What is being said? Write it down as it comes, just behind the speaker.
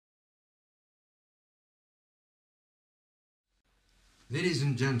Ladies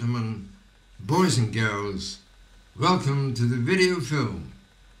and gentlemen, boys and girls, welcome to the video film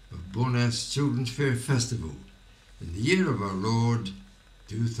of Bowness Children's Fair Festival in the year of our Lord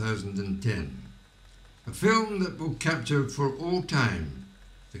 2010. A film that will capture for all time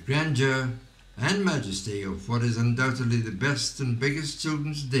the grandeur and majesty of what is undoubtedly the best and biggest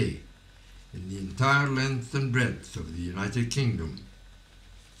Children's Day in the entire length and breadth of the United Kingdom.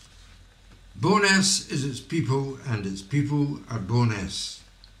 Bowness is its people, and its people are Bowness.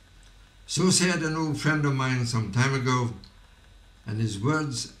 So said an old friend of mine some time ago, and his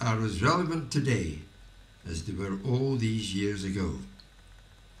words are as relevant today as they were all these years ago.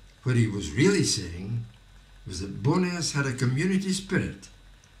 What he was really saying was that Bowness had a community spirit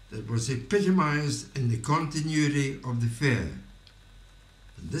that was epitomised in the continuity of the fair.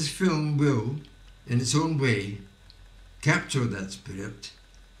 And this film will, in its own way, capture that spirit,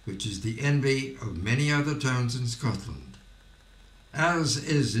 which is the envy of many other towns in Scotland, as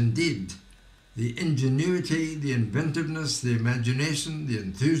is indeed the ingenuity, the inventiveness, the imagination, the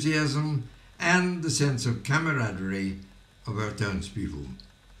enthusiasm, and the sense of camaraderie of our townspeople.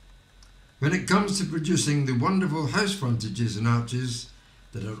 When it comes to producing the wonderful house frontages and arches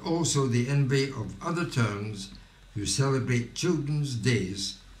that are also the envy of other towns who celebrate Children's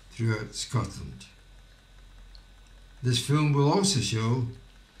Days throughout Scotland. This film will also show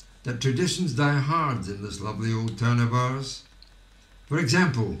that traditions die hard in this lovely old town of ours. For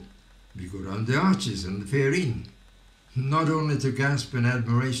example, we go round the arches and the fairine, not only to gasp in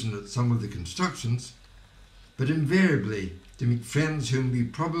admiration at some of the constructions, but invariably to meet friends whom we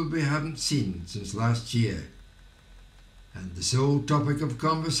probably haven't seen since last year. And the sole topic of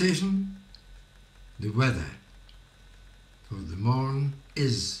conversation? The weather. For the morn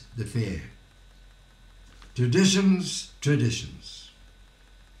is the fair. Traditions, traditions.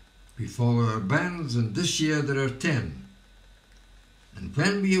 We follow our bands, and this year there are 10. And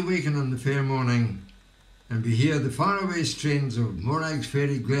when we awaken on the fair morning and we hear the faraway strains of Morag's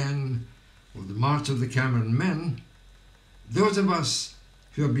Fairy Glen or the March of the Cameron Men, those of us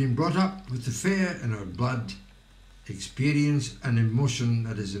who have been brought up with the fair in our blood experience an emotion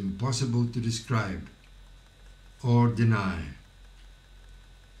that is impossible to describe or deny.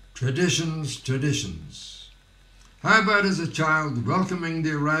 Traditions, traditions. How about as a child welcoming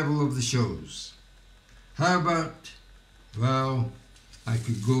the arrival of the shows? How about, well, I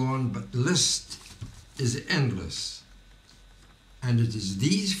could go on, but the list is endless. And it is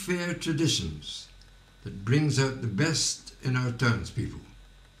these fair traditions that brings out the best in our townspeople.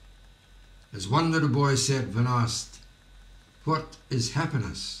 As one little boy said when asked, "What is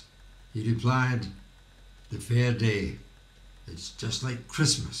happiness?" he replied, "The fair day. It's just like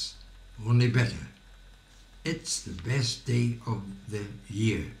Christmas, only better. It's the best day of the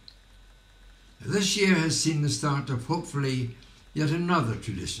year." This year has seen the start of hopefully yet another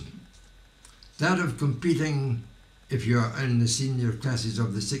tradition, that of competing, if you are in the senior classes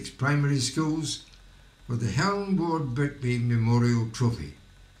of the 6 primary schools, for the Helm Ward Birkby Memorial Trophy.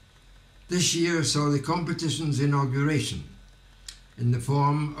 This year saw the competition's inauguration in the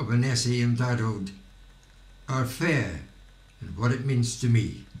form of an essay entitled "Our Fair and What It Means to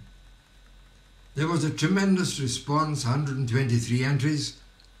Me." There was a tremendous response, 123 entries,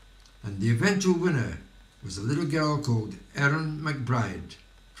 and the eventual winner was a little girl called Erin McBride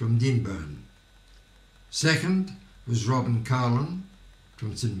from Deanburn. Second was Robin Carlin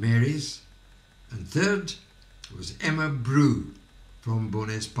from St Mary's, and third was Emma Brew from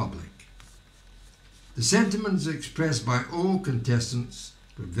Bowness Public. The sentiments expressed by all contestants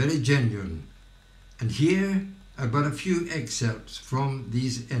were very genuine, and here are but a few excerpts from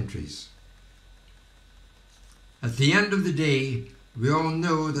these entries. At the end of the day, we all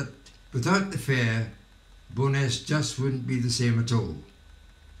know that without the fair, Bowness just wouldn't be the same at all.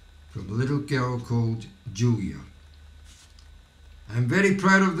 From a little girl called Julia. "I'm very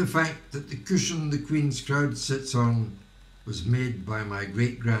proud of the fact that the cushion the Queen's crowd sits on was made by my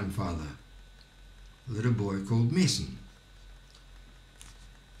great-grandfather," a little boy called Mason.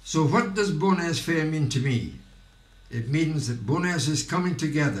 "So what does Bowness Fair mean to me? It means that Bowness is coming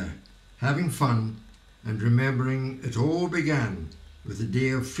together, having fun, and remembering it all began with a day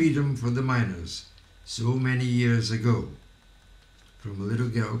of freedom for the miners so many years ago." From a little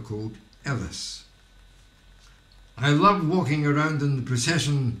girl called Ellis. "I love walking around in the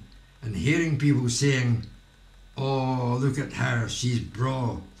procession and hearing people saying, 'Oh, look at her, she's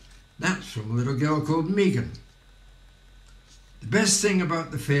braw.' That's from a little girl called Megan. The best thing about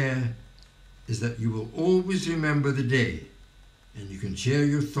the fair is that you will always remember the day, and you can share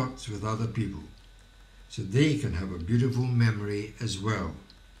your thoughts with other people, so they can have a beautiful memory as well."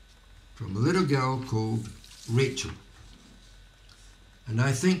 From a little girl called Rachel. And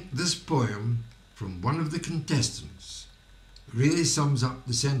I think this poem from one of the contestants really sums up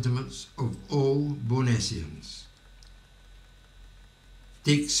the sentiments of all Bonesians.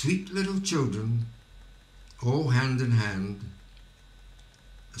 Take sweet little children, all hand in hand,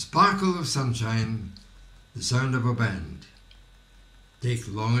 a sparkle of sunshine, the sound of a band. Take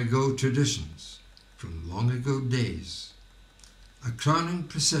long ago traditions from long ago days, a crowning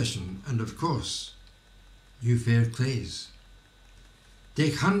procession, and of course, new fair clays.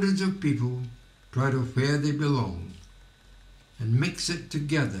 Take hundreds of people proud of where they belong, and mix it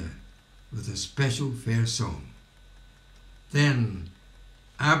together with a special fair song. Then,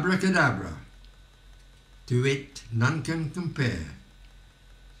 abracadabra, to it none can compare.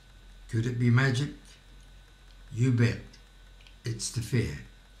 Could it be magic? You bet, it's the fair.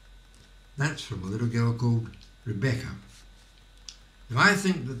 That's from a little girl called Rebecca. Now I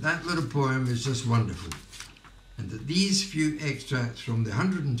think that little poem is just wonderful, and that these few extracts from the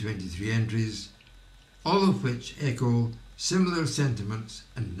 123 entries, all of which echo similar sentiments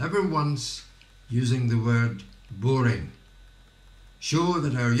and never once using the word boring, show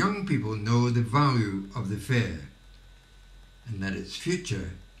that our young people know the value of the fair and that its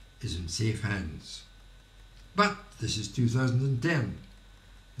future is in safe hands. But this is 2010.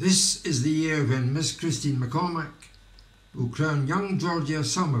 This is the year when Miss Christine McCormack will crown young Georgia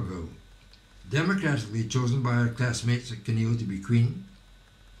Somerville, democratically chosen by her classmates at Kinneil to be Queen.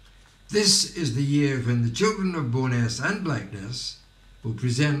 This is the year when the children of Bowness and Blackness will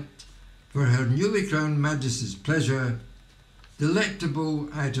present, for her newly crowned Majesty's pleasure, delectable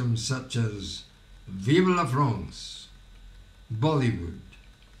items such as Vive la France, Bollywood,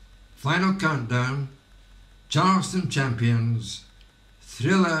 Final Countdown, Charleston Champions,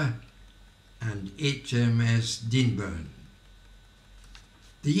 Thriller, and HMS Deanburn.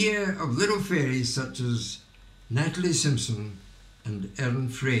 The year of little fairies such as Natalie Simpson and Erin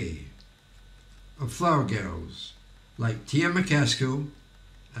Frey, of flower girls like Tia McCaskill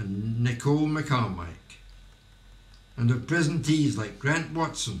and Nicole McCormick, and of presentees like Grant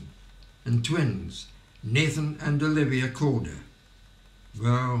Watson and twins Nathan and Olivia Calder.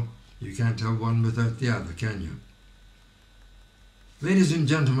 Well, you can't have one without the other, can you? Ladies and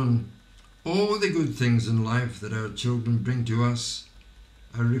gentlemen, all the good things in life that our children bring to us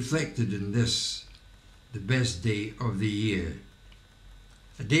are reflected in this, the best day of the year.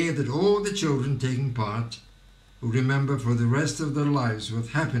 A day that all the children taking part will remember for the rest of their lives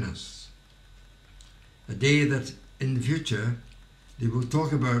with happiness. A day that in the future they will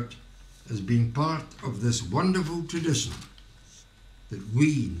talk about as being part of this wonderful tradition that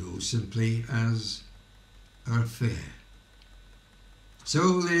we know simply as our fair. So,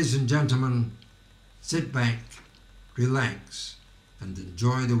 ladies and gentlemen, sit back, relax, and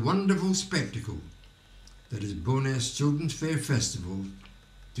enjoy the wonderful spectacle that is Bowness Children's Fair Festival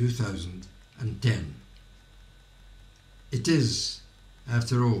 2010. It is,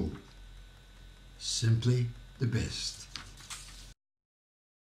 after all, simply the best.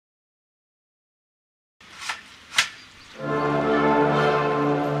 Of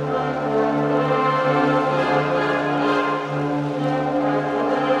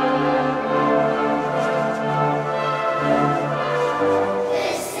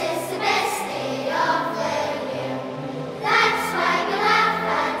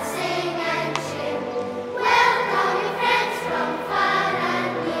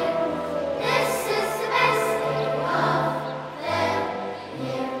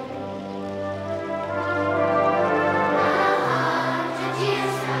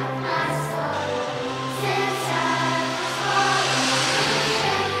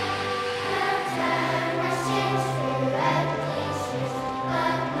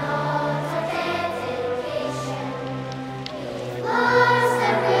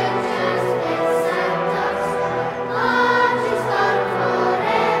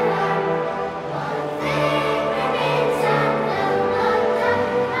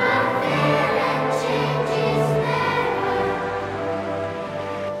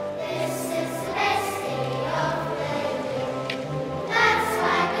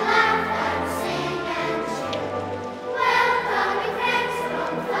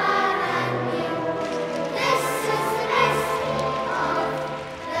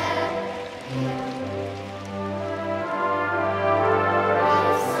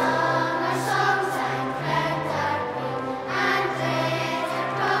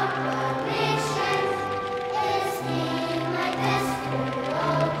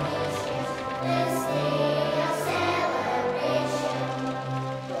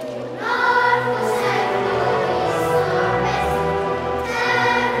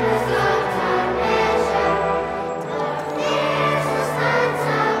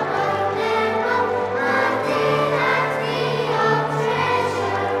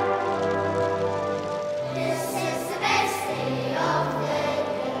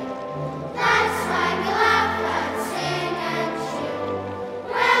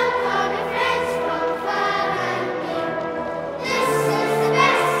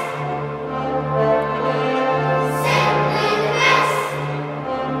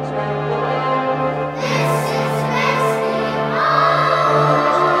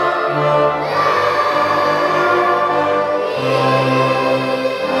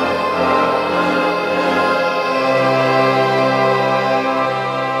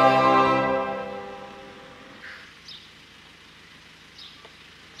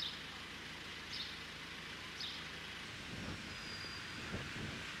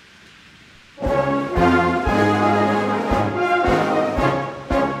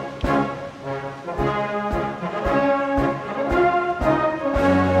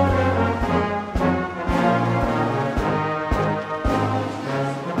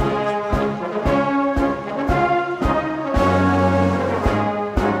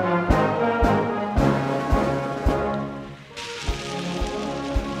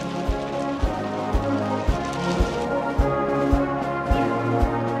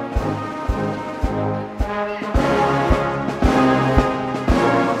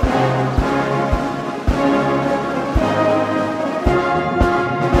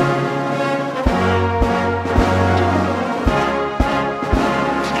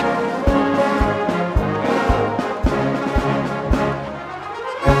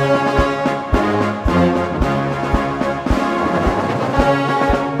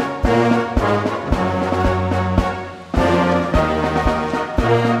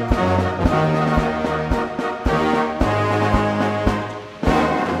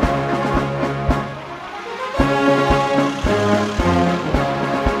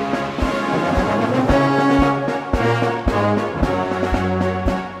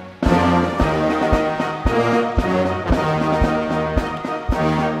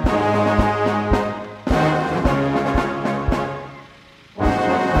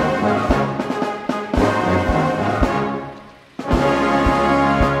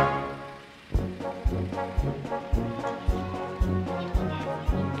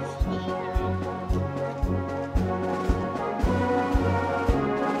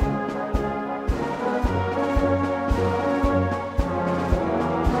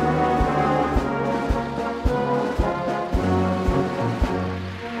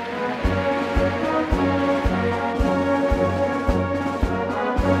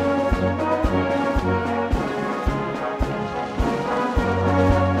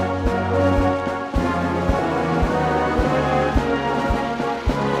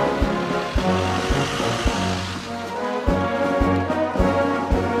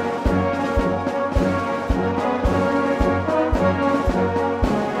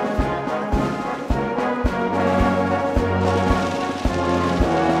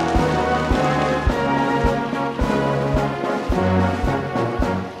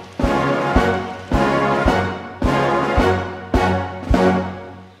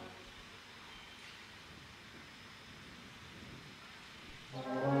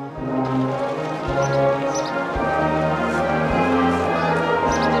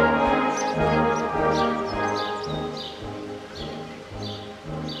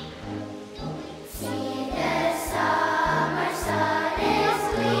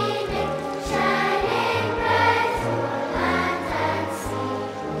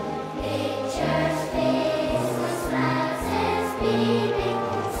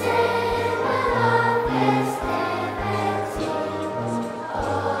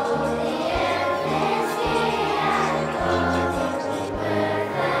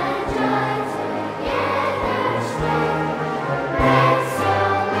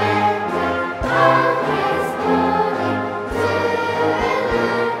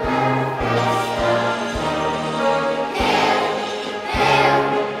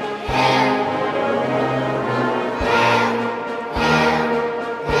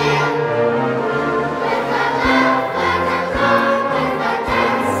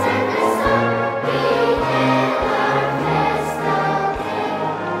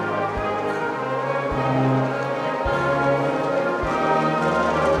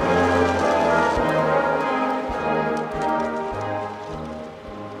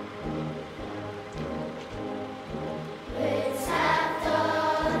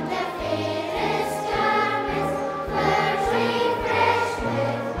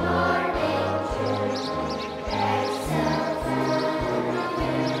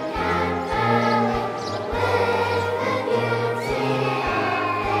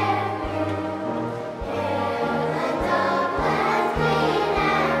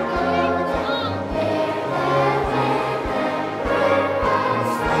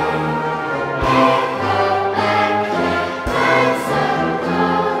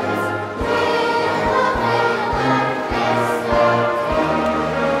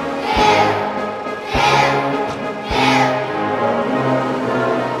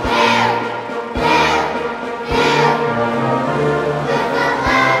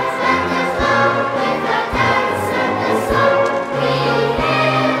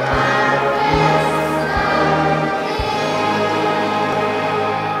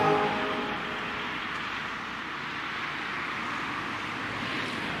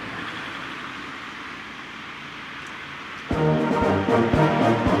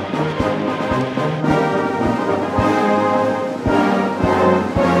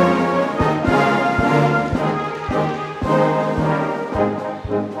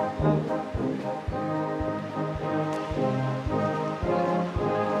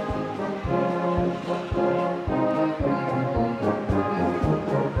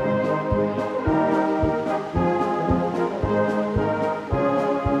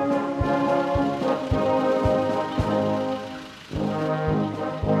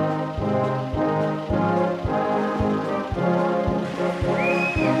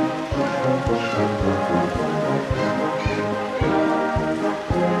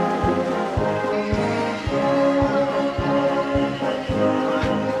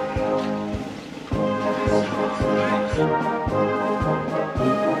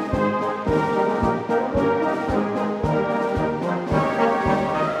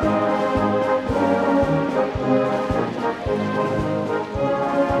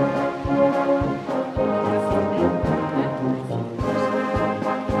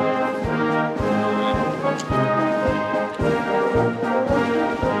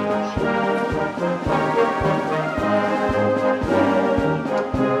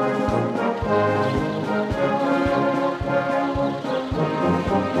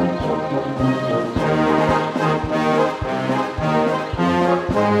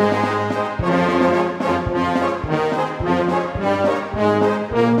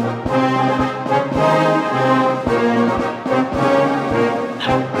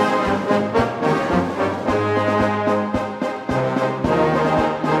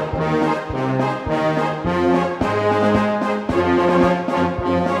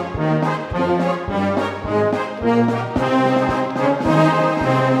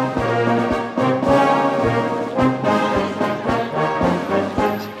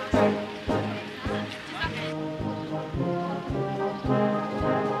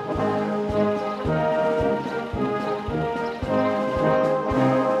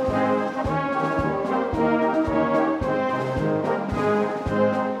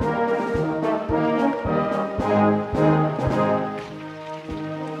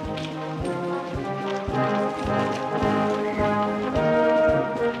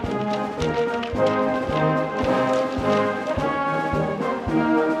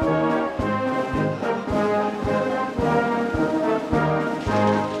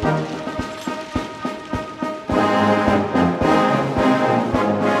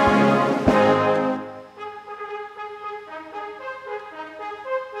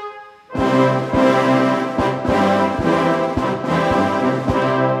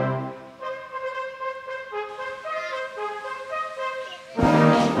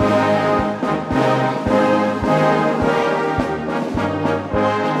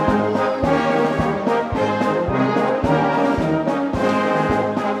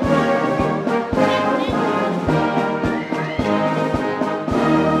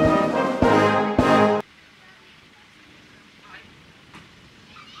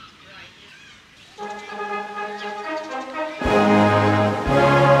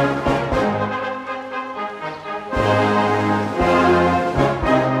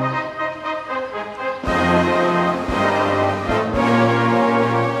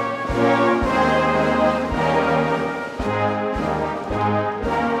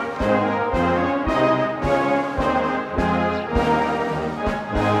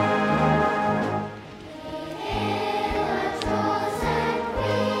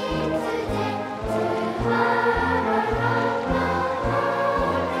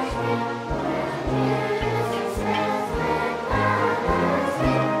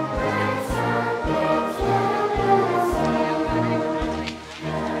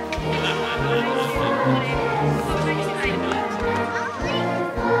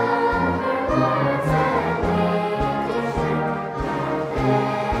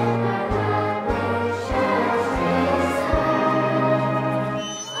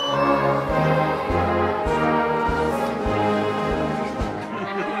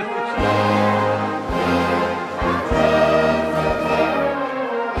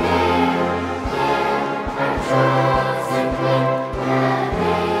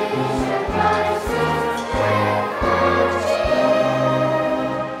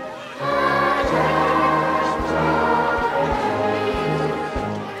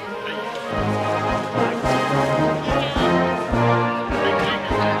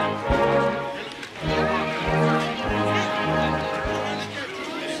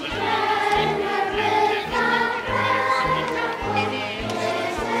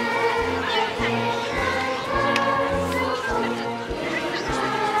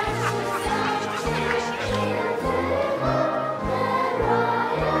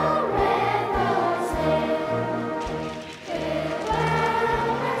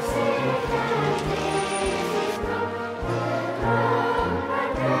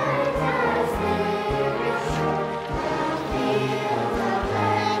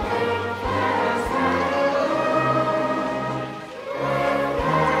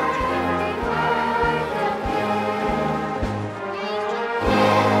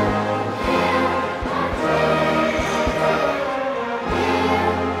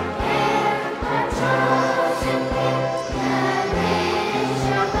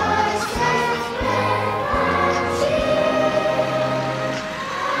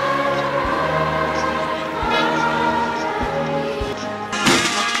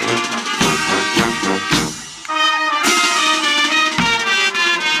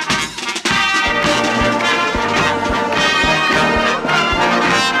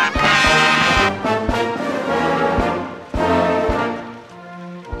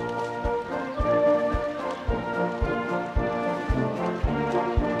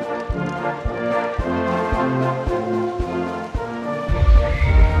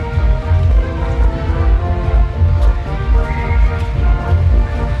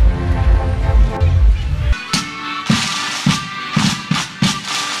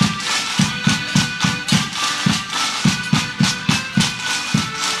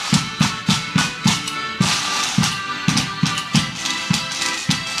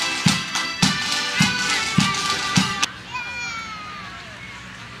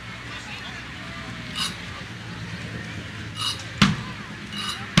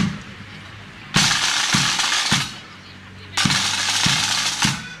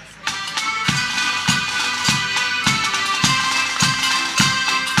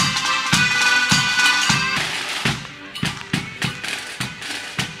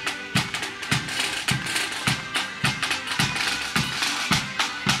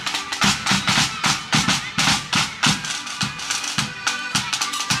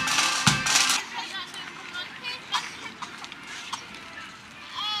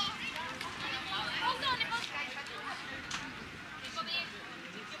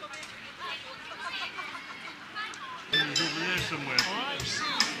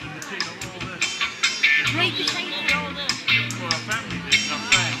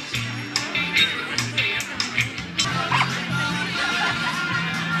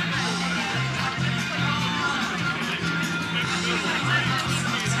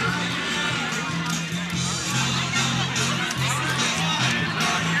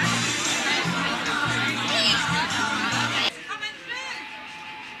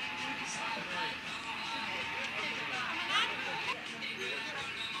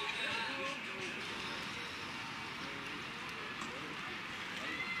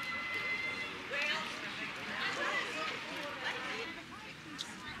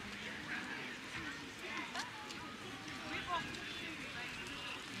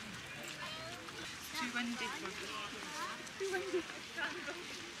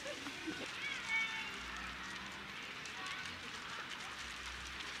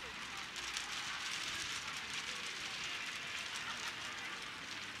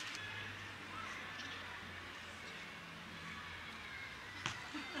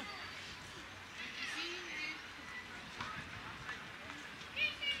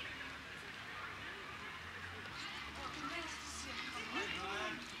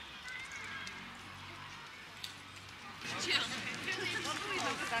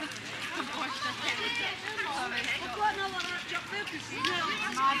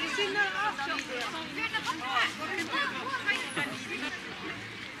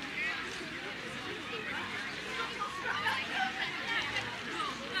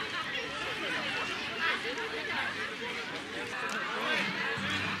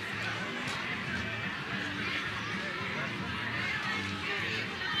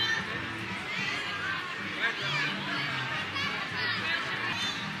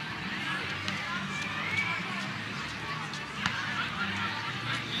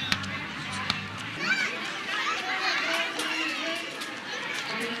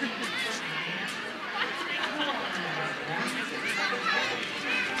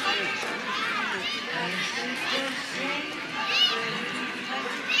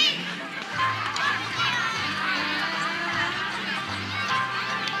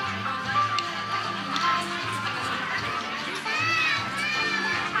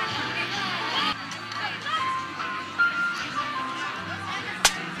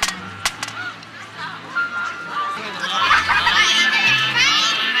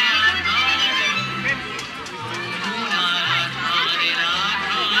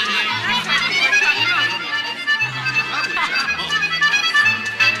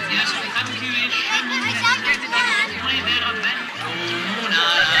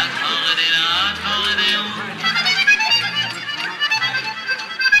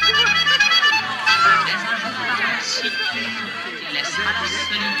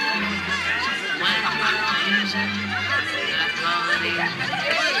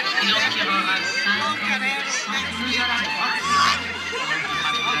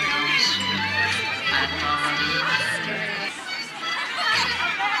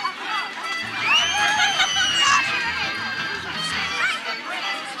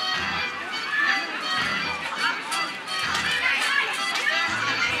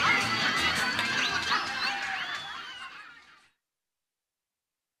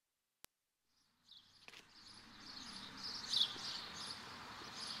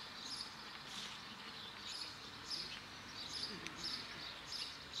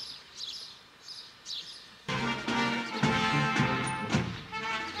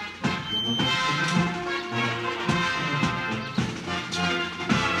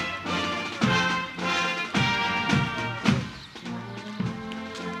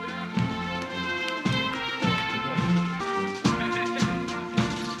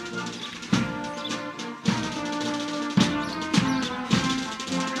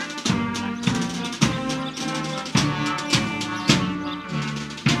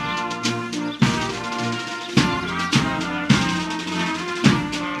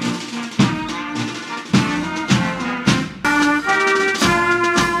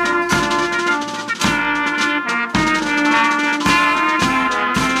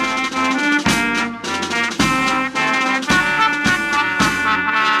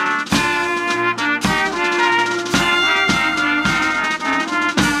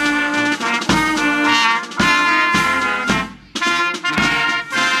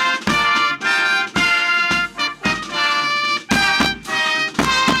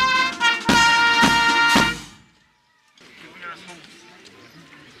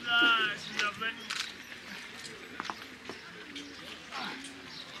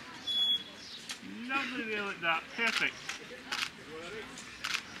Lovely wheel like that, perfect.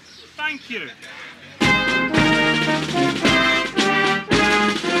 Thank you.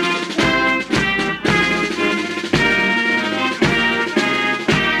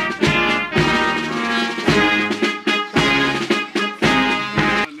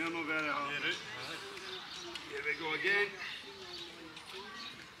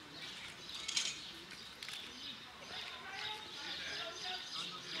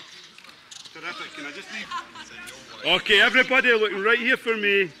 Terrific. Can I just leave? Okay, everybody looking right here for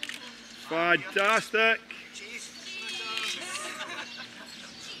me. Fantastic.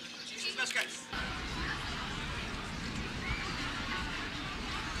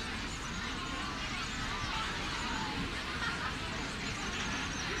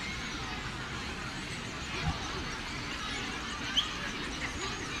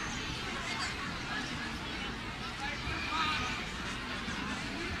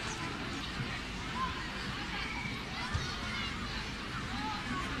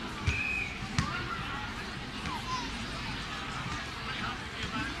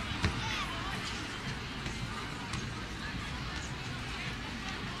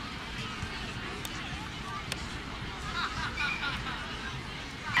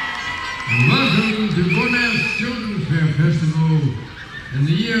 Welcome to Bonus Children's Fair Festival in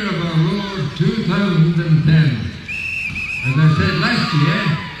the year of our Lord 2010. As I said last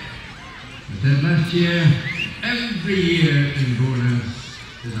year, every year in Bonus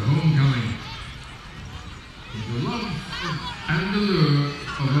is a homecoming. The love and the lure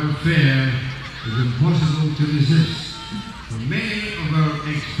of our fair is impossible to resist for many of our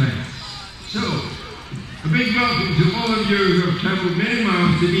expats. So, a big welcome to all of you who have travelled many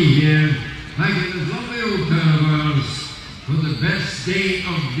miles to be here, back in this lovely old town of ours, for the best day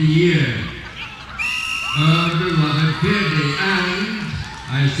of the year, our beloved Fair Day. And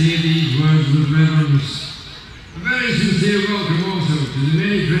I say these words with reverence. A very sincere welcome also to the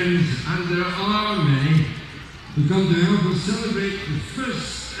many friends, and there are many, who come to help us celebrate the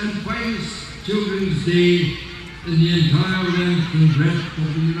first and finest Children's Day in the entire length and breadth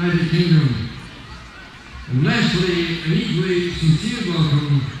of the United Kingdom. And lastly, an equally sincere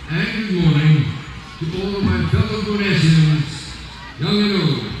welcome and good morning to all of my fellow Bonesians, young and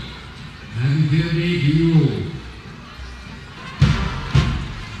old. Happy Fair Day to you all.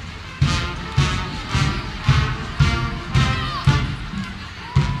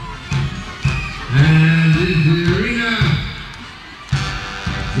 And into the arena,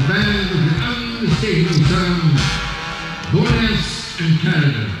 the band with the unmistakable sound, Bonas and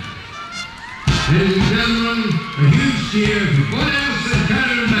Canada. Ladies and gentlemen, a huge cheer for Bonas and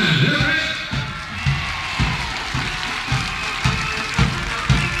Canada Band. Hooray!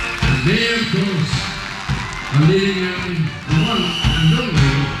 And they, of course, are leading in the one and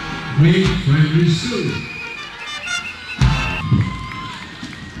only Great Primary School.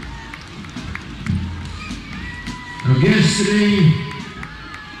 Our guests today,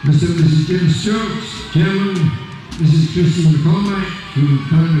 Mr. and Mrs. Jim Stewart, Chairman, Mrs. Christine McCormack from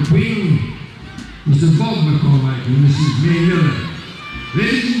Crown the Queen, Mr. Bob McCormack and Mrs. May Miller.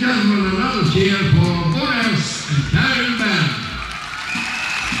 Ladies and gentlemen, another cheer for Bonas and Karen Band.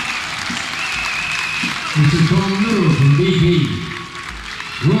 Mr. Tom Newell from BP.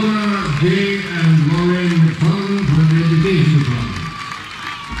 Laura J. and Maureen McFarland from the Education Department.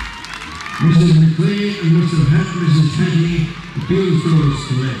 Mrs. McLean and Mrs. Hattie, Appeal Stores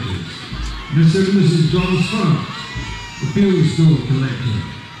Collectors. Mr. and Mrs. John Sparks, Appeal Store Collector.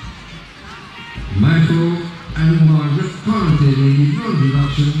 Michael and Margaret Party, lady no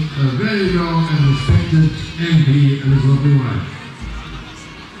introduction, a very long and respected MP and his lovely wife.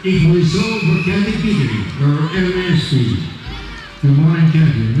 Equally so for Kathy Petery, or LSP. Good morning,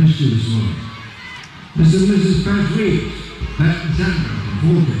 Kathy. I missed you this morning. Mr. and Mrs. Pat Reed, Pat and Sandra from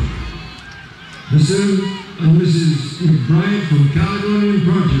Fulton. Mr. and Mrs. McBride from Caledonian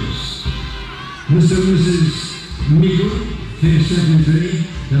Produce. Mr. and Mrs. Meagle, Fair Secretary,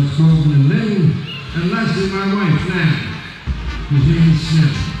 that's Corbin and Lynn. And lastly, my wife, Nan, whose name is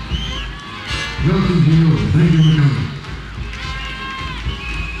Smith. Welcome to you all. Thank you for coming.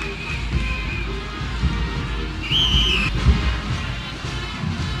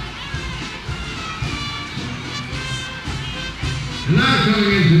 And now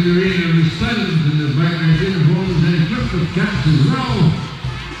coming into the arena, resplendent in the background uniforms and equipped with caps as well,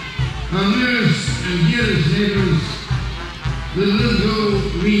 our nearest and dearest neighbours, the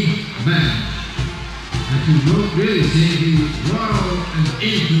Lisgo Reed Band. I could not really say the royal and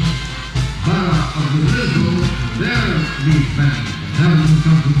ancient borough of the Lisgo and their Reed Band. Having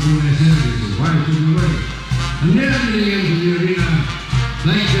come from Bonas area, so why should we wait? And they're leading into the arena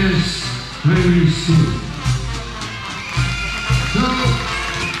like this primary school. So,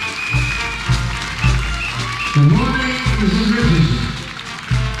 good morning, Mrs. Richardson.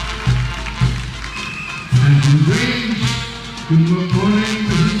 And from Grange, good morning,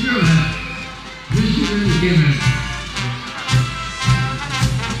 Mrs. Johan. Michigan Gibbon.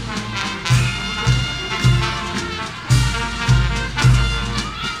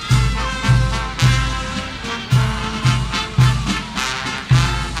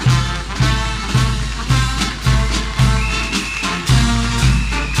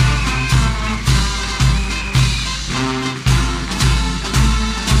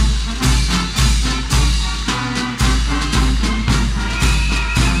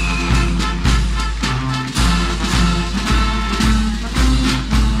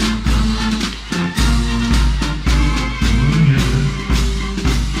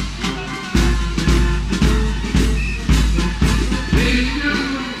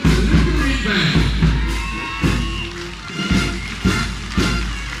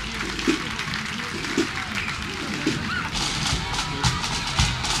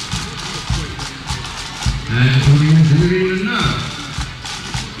 And coming into the arena now,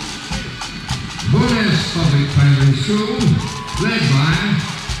 Bonus Public Primary School, led by,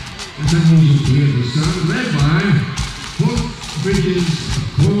 as I'm using to hear the sound, led by Hope Bridges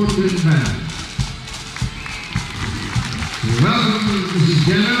Accordion Band. So welcome, Mrs.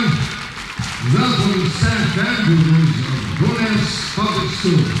 Jenner. Welcome, staff and pupils of Bonus Public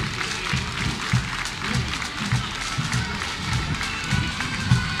School.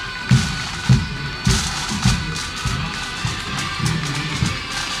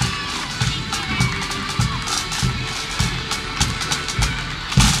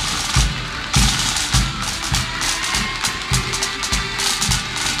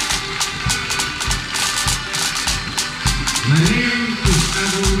 My name is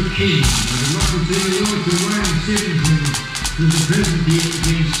Admiral McKay. I would like to say hello to Ryan Stevenson, who is the present day of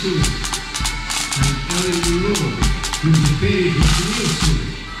the school, and Ellen Lowe, who is the page of the middle school.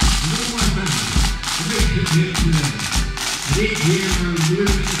 And all my family, a big hip to them. At 8 p.m. I was living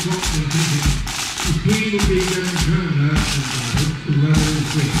at the top and thinking, the Queen will be down Canada and I hope the weather is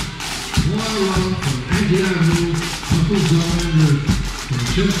great. All along from Angie Avenue, Uncle John Road, from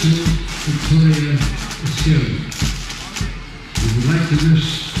Churchill, Victoria, Australia. We would like to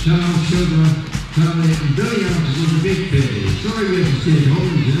wish Charles, Silver, Charlie and Billy out to go to Big Bay. Sorry we have to stay at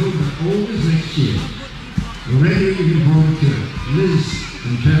home, as you know, but always next year. We're already looking forward to it. Liz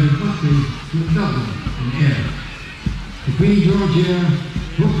and Trevor Buckley from Dublin and Air. To Queen Georgia,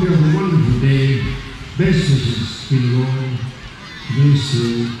 hope you have a wonderful day. Best wishes, Queen Laurel. Today's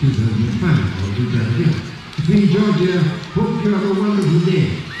 2005. I'll do that again. To Queen Georgia, hope you have a wonderful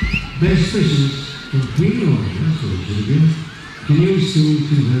day. Best wishes from Queen Laurel. That's what it should have been. To you, School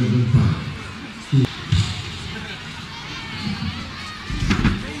 2005.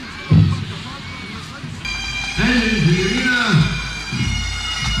 And in the arena,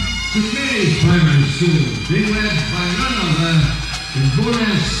 St. Mary's Primary School, being led by none other than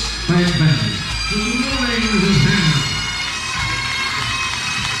Bonus Pipe Band. So good morning, Mrs. Hannah.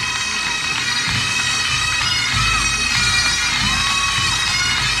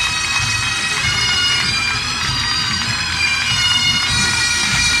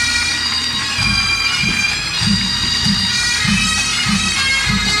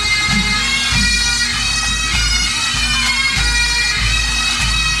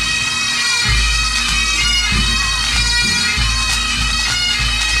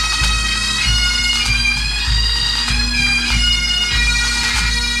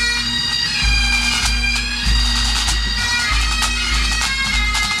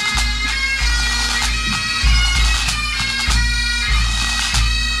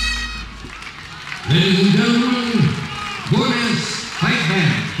 Ladies and gentlemen, Bonus Pipe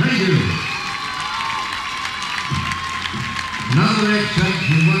Band. Thank you. Another extract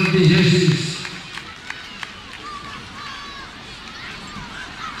from one of these essays.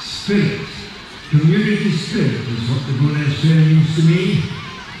 Spirit. Community spirit is what the Bonus Fair means to me.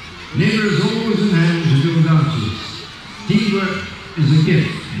 Neighbours always in hand to build arches. Teamwork is a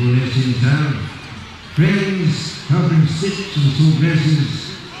gift, Bonus in town. Friends helping stitch and sew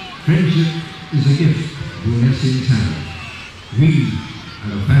dresses. Friendship is a gift, Bonus in town. We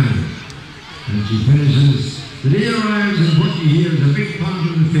are a family. And she finishes, the day arrives and what you hear is a big part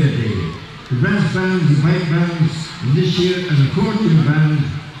of the fair day. The brass bands, the pipe bands, and this year an accordion band,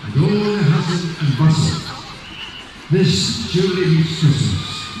 and all the hustle and bustle. This surely beats Christmas.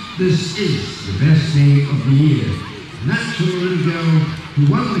 This is the best day of the year. Natural little girl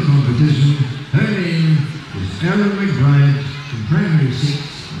who won the competition, her name is Erin McBride from Primary 6,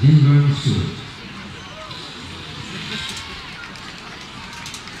 Dinburn School.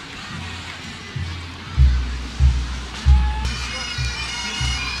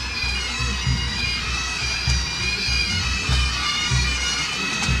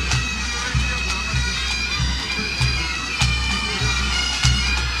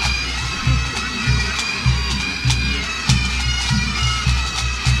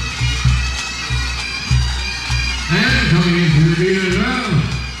 And coming into the arena now,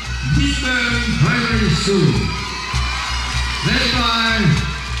 Dinburn Primary School, led by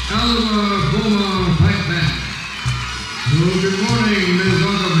Alva Boma Pipe Band. So good morning, Ms.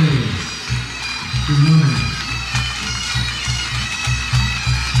 Ogilvie. Good morning.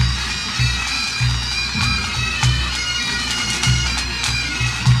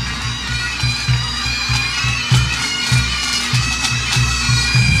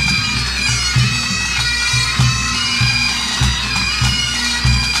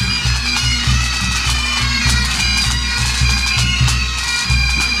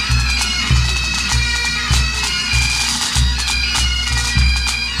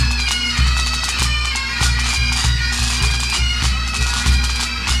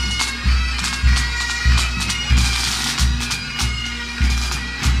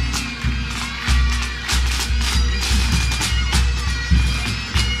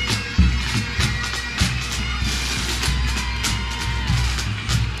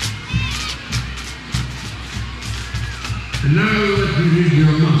 And now let me read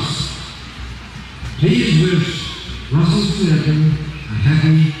your must. Please wish Russell Slocum a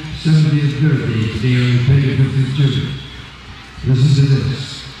happy 70th birthday today on the 25th of June. Listen to this.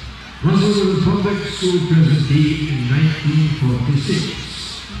 Russell was a public school presentee in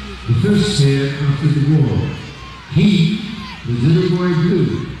 1946, the first year after the war. He was Little Boy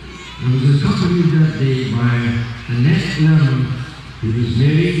Blue and was accompanied that day by Annette Lemon, who was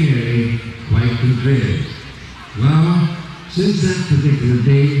Mary White Contreras. Well, since that particular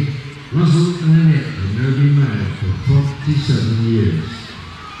day, Russell and Annette have now been married for 47 years.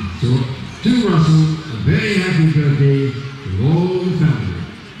 So, to Russell, a very happy birthday to all the family.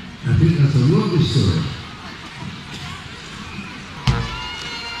 I think that's a lovely story.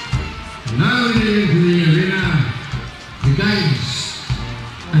 Now we get into the arena, the guides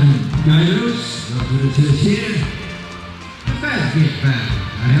and guiders, that's what it says here. The basket band.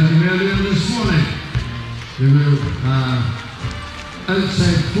 I had them earlier this morning. They were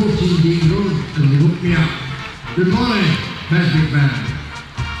outside 14 Dean Road and they woke me up. Good morning, basket band.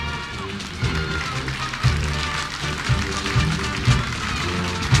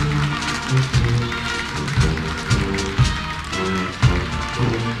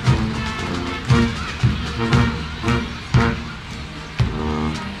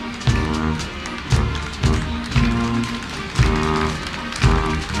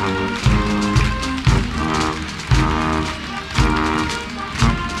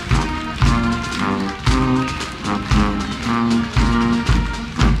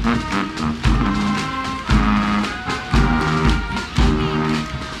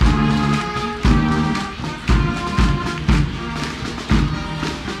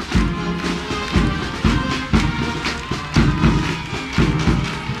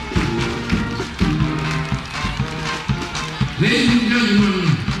 Ladies and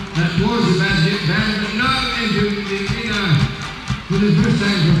gentlemen, that was the basket band, and now entering the arena for the first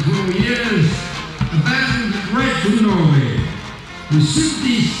time for 4 years, a band right from Norway, the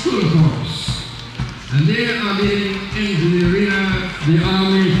Sutty Skulkops, and they are leading into the arena the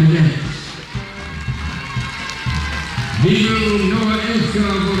Army Cadets. Vigo Noah Elska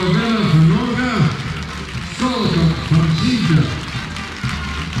Borobella from Norge, Skulkops from Sintra,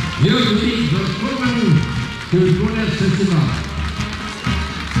 Jörgen from Polen, to the Bonus Festival.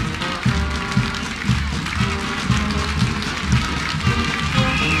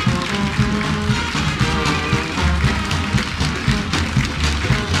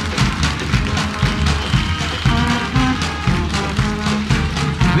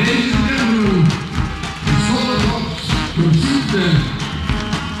 Ladies and gentlemen, the Skulkops from Sintra,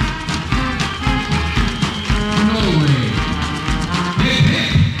 Norway. Hip hip!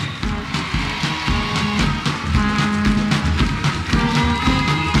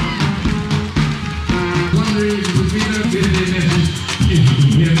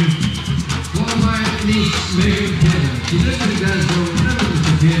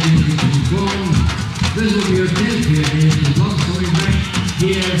 This will be your 10th period. She's not coming back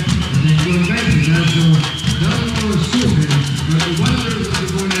here and then going back to Glasgow. Not more stupid, but the wonders of the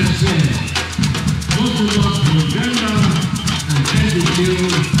Bonus Fair. Most of us from Uganda and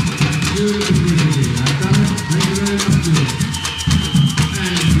attitude and pure community. I've done it. Thank you very much to it.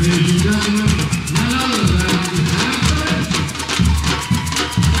 And ladies and gentlemen, none other than the Ham.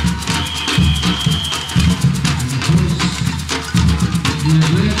 And of course, the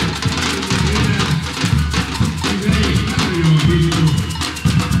athlete.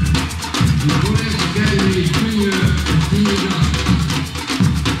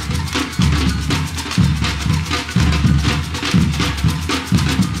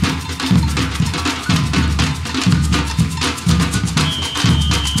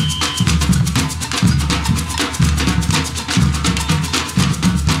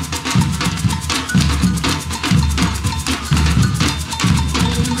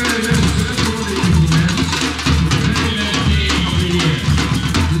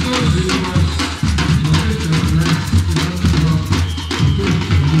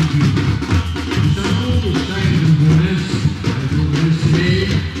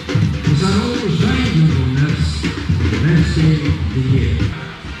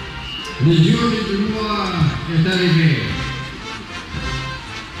 Le jour du mois est arrivé.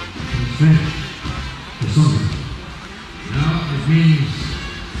 It's French. It's summer. Now it means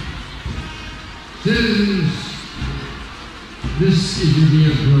citizens, this is the day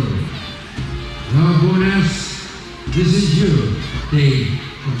of glory. Now, Bonus, this is your day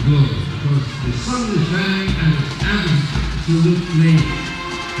of glory because the sun is shining and it's absolutely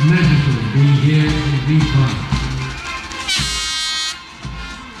magical being here in Bee Park.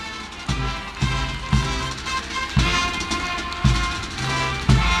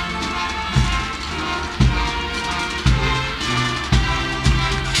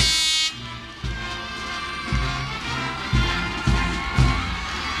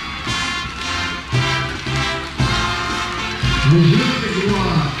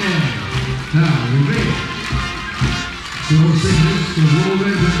 rolled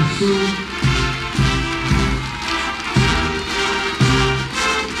into the stool.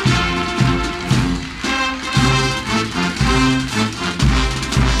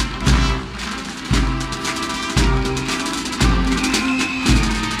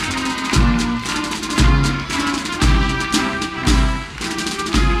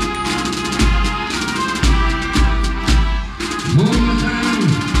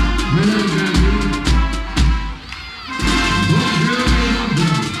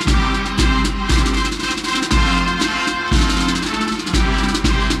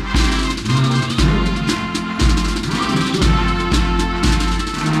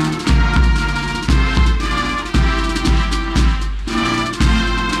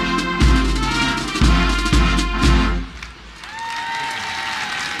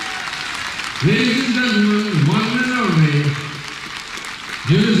 Ladies and gentlemen, one and only,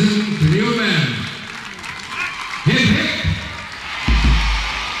 Unison Trio Band. Hip hip!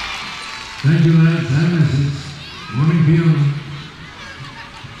 Thank you, lads and misses. Morning beyond.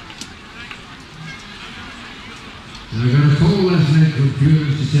 I got a call last night from Pure.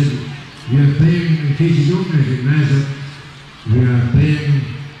 She said, we are playing, in case you don't recognize it, we are playing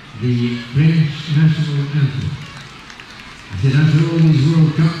the French national anthem. I said, after all these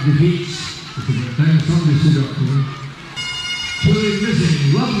World Cup defeats, it's about time somebody stood up for them. Totally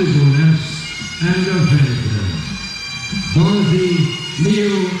missing lovely bonus and our friends there. Dorothy,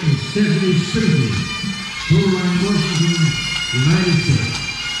 Leo, and Stephanie Springfield, Shoreline, Washington, United States.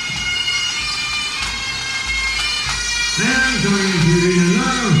 And going into the arena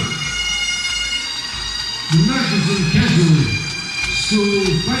now, the Murchison Castle School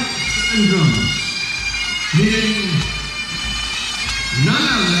Pipes and Drums, playing none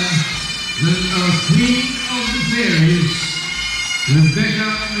other than our Queen of the Fairies, Rebecca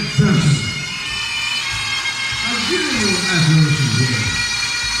McPherson. A beautiful apparition here.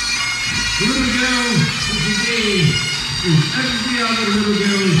 The little girl of today is every other little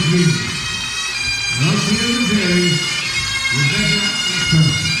girl's dream. Our Queen of the Fairies, Rebecca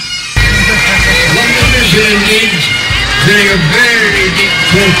McPherson. London Mission indeed, doing a very deep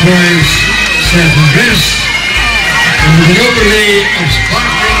turquoise satin dress and with an overlay of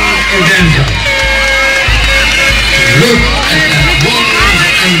sparkling organza. Look at that woman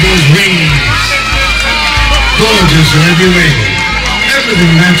and those rings. Gorgeous in every way.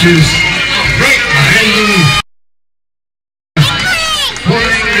 Everything matches. Right behind them.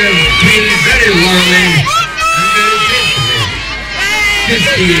 Pouring their tea very warmly and very faithfully.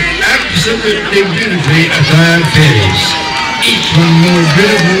 50 absolutely beautifully attired fairies. Each one more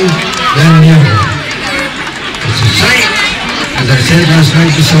beautiful than the other. It's a sight, as I said last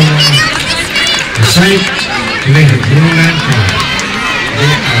night to someone, a sight to make a grown man cry.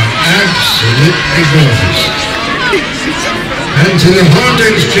 They are absolutely gorgeous. And to the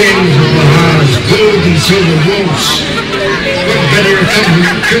haunting strains of Bahar's gold and silver waltz, what better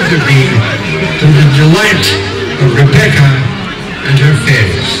accompaniment could there be to the delight of Rebecca and her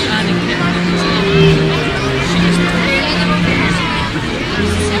fairies?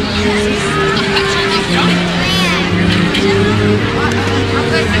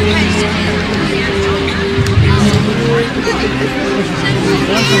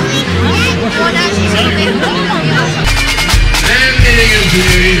 And getting into the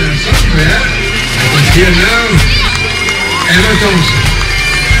arena somewhere, I can hear now Emma Thompson.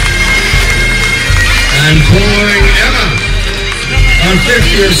 And following Emma, our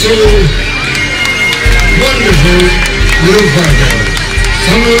 50-year-old wonderful little choir.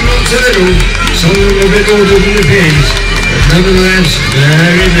 Some of them not so little, some of them a bit older than the fairies, but nevertheless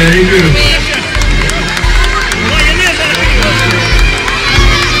very, very beautiful.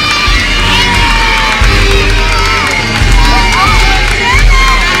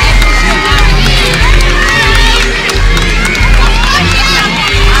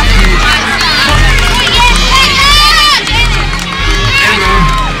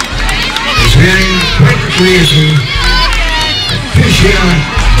 Creation, fuchsia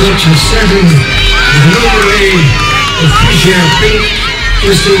Duchess satin with an overlay of fuchsia pink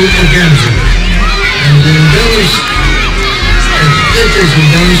crystal organza, and embellished as it is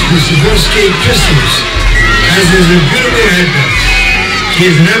embellished with Swarovski crystals, as is a beautiful headdress. She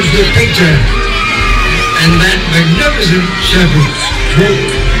is an absolute picture, and that magnificent shepherd's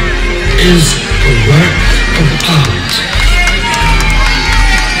cloak is a work of art.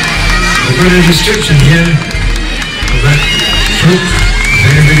 I've got a description here of that cloak.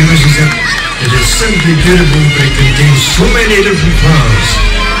 If anybody wishes it, it is simply beautiful, but it contains so many different flowers.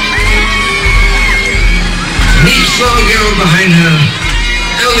 And each little girl behind her,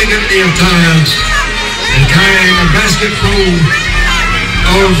 elegantly attired and carrying a basket full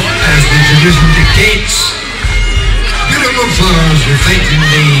of, as the tradition dictates, beautiful flowers reflecting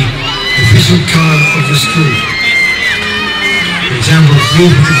the official colour of the school. For example,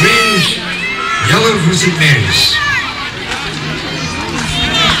 blue for the Grange, yellow for St. Mary's.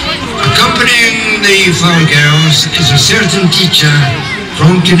 Accompanying the flower girls is a certain teacher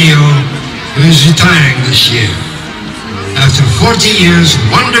from Kineo who is retiring this year after 40 years'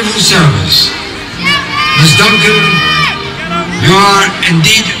 wonderful service. Miss Duncan, you are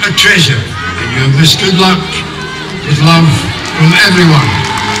indeed a treasure, and you wish good luck with love from everyone.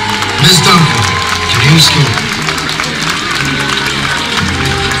 Miss Duncan, Kineo School.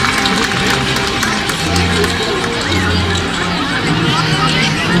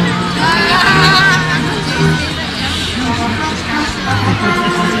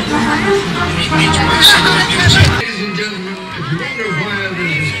 Ladies and gentlemen, if you wonder why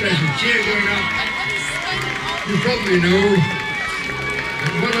there's a special cheer going up, you probably know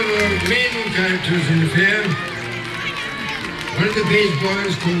that one of the main characters in the fair, one of the page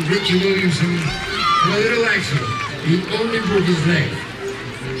boys called Richie Williamson, had a little accident. He only broke his leg.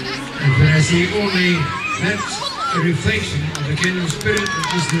 And when I say only, that's a reflection of the kind of spirit that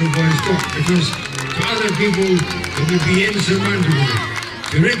this little boy's got, because to other people it would be insurmountable.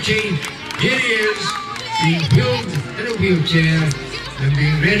 To Richie, here he is, being pulled in a wheelchair and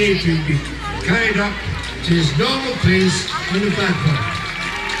being ready to be carried up to his normal place on the platform.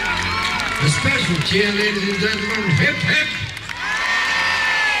 A special cheer, ladies and gentlemen, hip hip!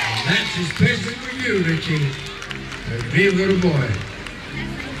 And that's especially for you, Richie, a brave little boy.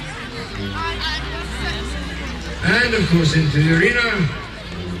 And of course into the arena,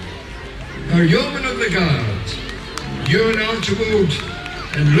 our yeomen of the guard, Ewan Archibald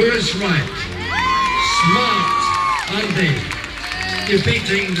and Lewis Wright. Smart, aren't they?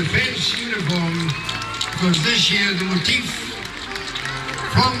 Depicting the French uniform, because this year the motif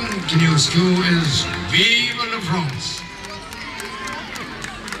from Kineo School is Vive la France.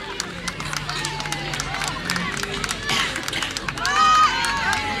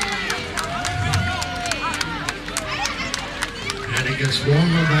 And it gets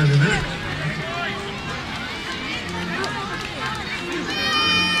warmer by the minute.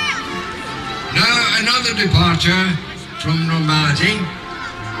 Now another departure from normality.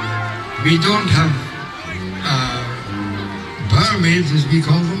 We don't have barmaids, as we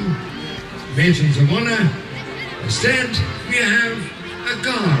call them, matrons of honour. Instead, we have a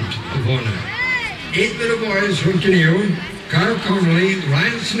guard of honour. 8 little boys from Kineo: Carl Connolly,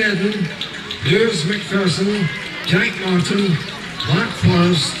 Ryan Snedden, Lewis McPherson, Jack Martin, Mark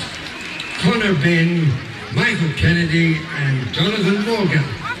Forrest, Connor Bain, Michael Kennedy and Jonathan Morgan.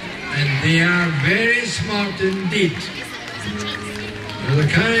 And they are very smart indeed. Now they're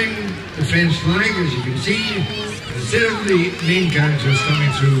carrying the French flag, as you can see. Instead of the main characters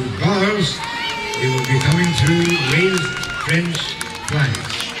coming through bars, they will be coming through raised French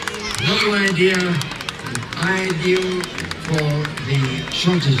flags. Another idea, ideal for the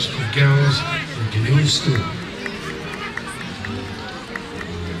shortage of girls in Kineo School.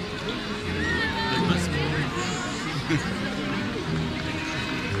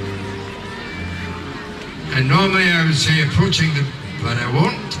 And normally I would say approaching the, but I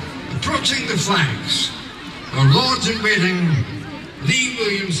won't, approaching the flags. Our Lords in Waiting, Lee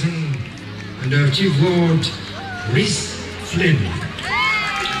Williamson, and our Chief Lord, Rhys Flynn.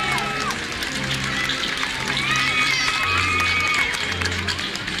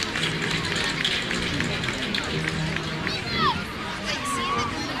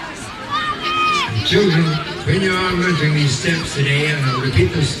 And children, when you are mounting these steps today, and I'll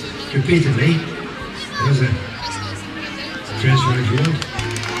repeat this repeatedly, there's a transfer if you want.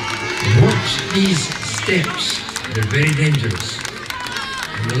 Watch these steps. They're very dangerous.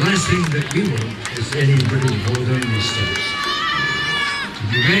 And the last thing that we want is anybody to fall down these steps. So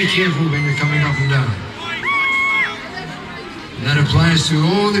be very careful when you're coming up and down. And that applies to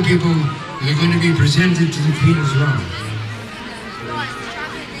all the people who are going to be presented to the Queen as well.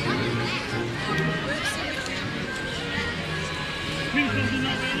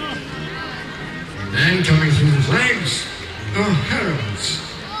 And coming through the flags are heralds.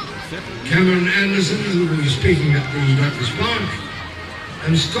 Cameron Anderson, who will be speaking at the Douglas Park,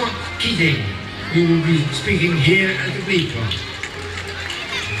 and Scott Keating, who will be speaking here at the Glee Club.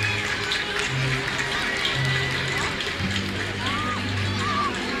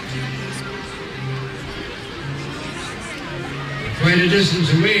 Quite a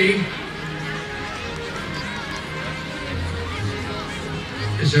distance away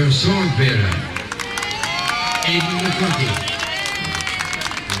is our sword bearer, Aidan McCarthy.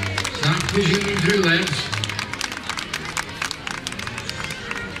 Start pushing them through, lads.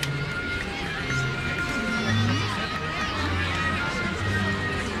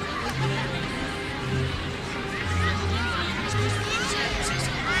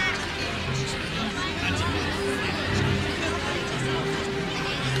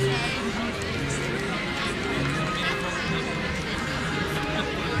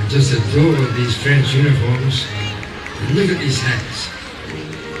 just adore these French uniforms. And look at these hats.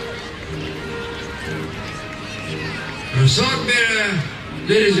 Our sword bearer,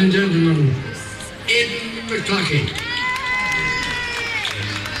 ladies and gentlemen, Aidan McCluckie.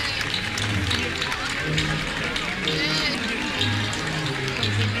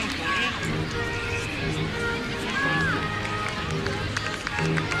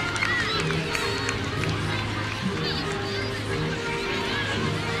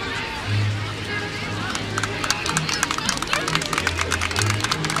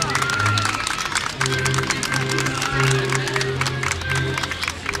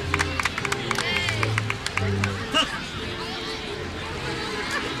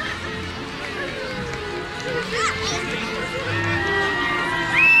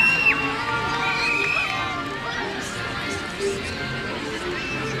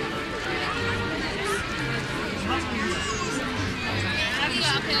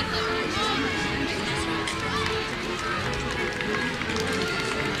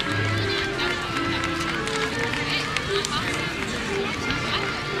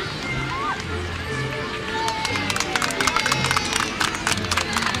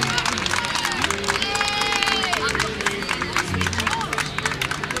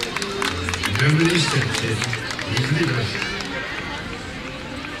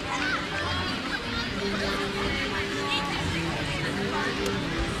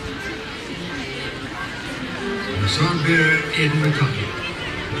 Sword bearer Aidan McCluckie.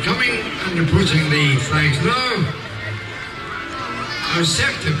 Coming and approaching the flags now, our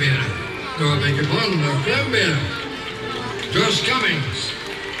scepter bearer, no, I beg your pardon, our crown bearer, Josh Cummings.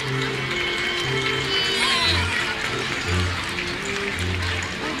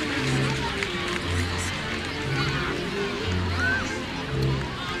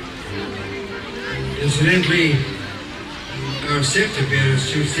 Incidentally, our scepter bearer,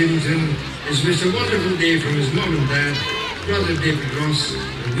 Stu Stevenson, is missed a wonderful day from his mum and dad, brother David Ross,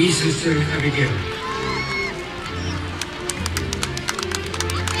 and wee sister Abigail.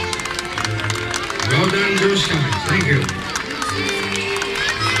 Well done, Josh Cummings. Thank you.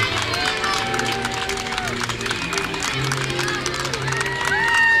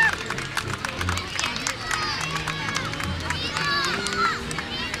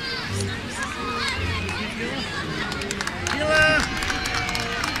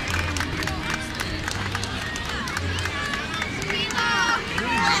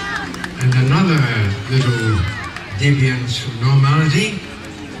 And another little deviance from normality.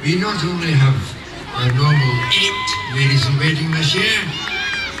 We not only have our normal 8 ladies in waiting this year,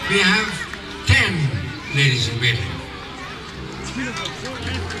 we have 10 ladies in waiting.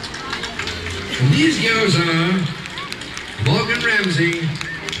 And these girls are Morgan Ramsey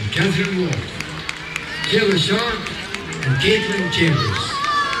and Catherine Wolf, Kayla Sharp and Caitlin Chambers,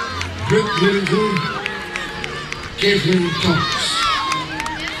 Brooke Liverpool, Caitlin Cox,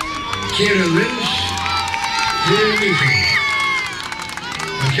 Kira Lynch, Claire Meekin,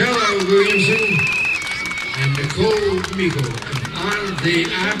 Michaela Williamson, and Nicole Miko. And aren't they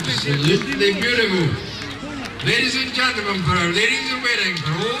absolutely beautiful? Ladies and gentlemen, for our ladies in waiting,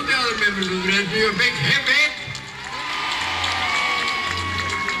 for all the other members of the Red Blue, a big hip hip.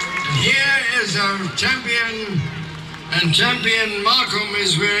 Here is our champion, and champion Malcolm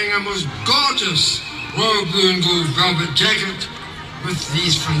is wearing a most gorgeous royal blue and gold velvet jacket with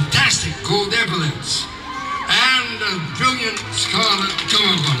these fantastic gold epaulets and a brilliant scarlet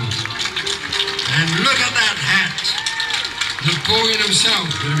cummerbund. And look at that hat. Napoleon himself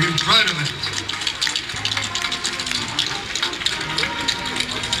will be proud of it.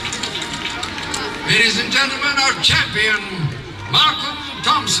 Ladies and gentlemen, our champion, Malcolm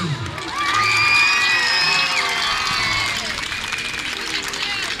Thompson.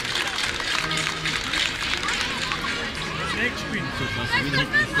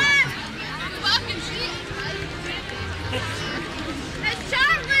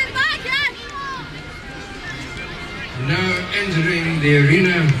 Now entering the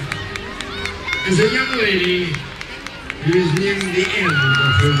arena is a young lady who is nearing the end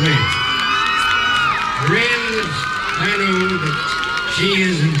of her reign. A reign that I know that she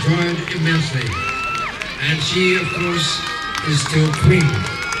has enjoyed immensely. And she, of course, is still queen.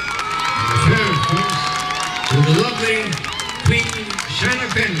 And the fair, of course, to the lovely Queen Shanna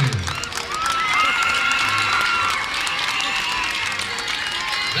Penguin.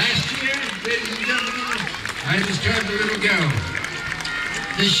 Last year, ladies and gentlemen, I described a little girl.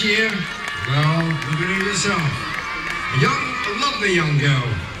 This year, well, look at her yourself. A lovely young girl,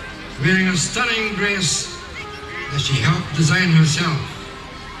 wearing a stunning dress that she helped design herself,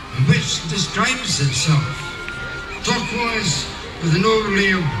 and which describes itself. Turquoise with an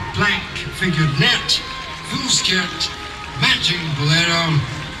overlay of black figured net, full skirt, matching bolero,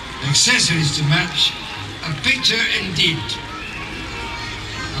 accessories to match, a picture indeed.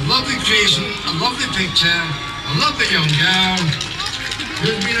 A lovely creation, a lovely picture, a lovely young girl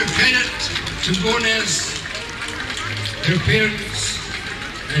who's been a credit to Bowness, her parents,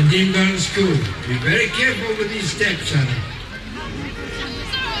 and Deanburn School. Be very careful with these steps, Anna.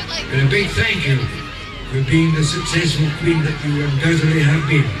 And a big thank you for being the successful queen that you undoubtedly have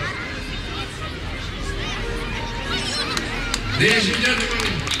been. Ladies and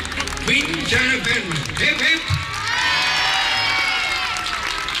gentlemen, Queen China Penman. Hip hip!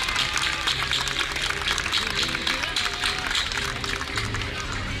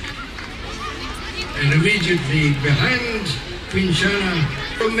 And immediately behind Queen China,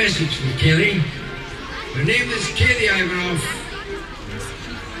 a message from Kelly. Her name is Kelly Ivanoff.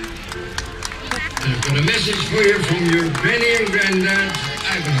 And I've got a message for you from your granny and granddad,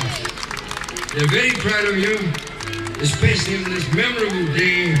 Ivanoff. They're very proud of you, especially on this memorable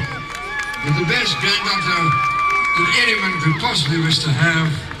day, with the best granddaughter that anyone could possibly wish to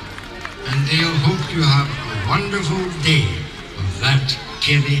have, and they'll hope you have a wonderful day of that,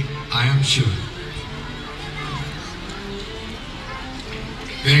 Kelly, I am sure.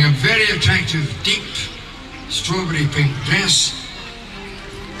 Wearing a very attractive deep strawberry pink dress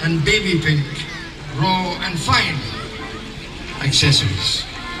and baby pink raw and fine accessories.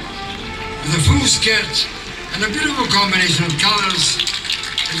 With a full skirt and a beautiful combination of colours,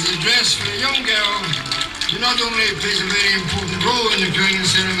 is a dress for a young girl who not only plays a very important role in the crowning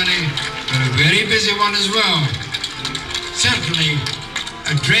ceremony, but a very busy one as well. Certainly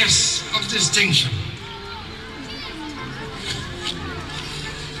a dress of distinction.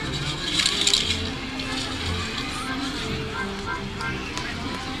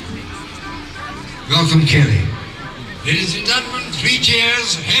 Welcome, Kelly. Ladies and gentlemen, 3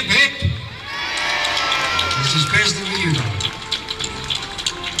 cheers, hip hip. This is personal for you, darling.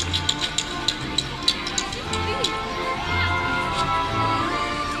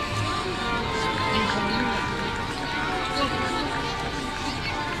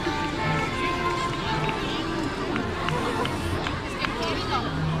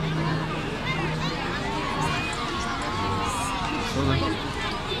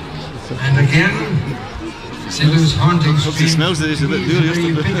 And again, Silu's haunting stream. Smells that is a bit dure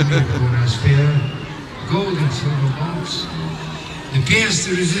yesterday. Gold and silver box. The pièce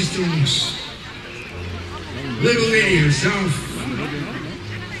de résistance. Little lady herself.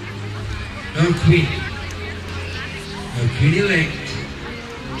 Our queen. Our queen elect.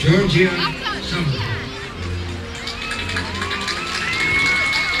 Georgia Sumner.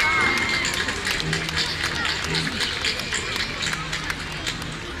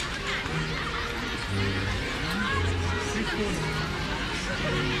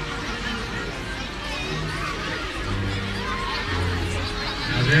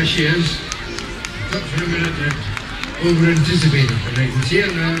 There she is. I thought for a minute that over-anticipated, but I can see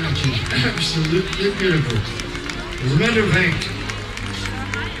her now and she's absolutely beautiful. As a matter of fact,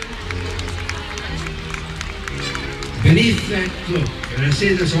 beneath that cloak, and I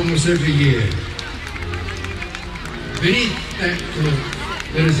say this almost every year, beneath that cloak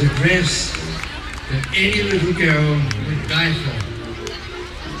there is a dress that any little girl would die for.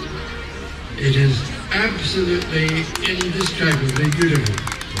 It is absolutely indescribably beautiful.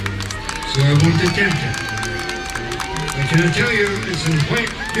 So I won't attempt it. But can I tell you, it's in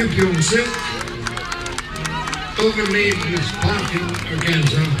white Yukon silk, overlaid with sparkling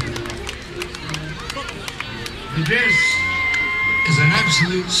organza. The dress is an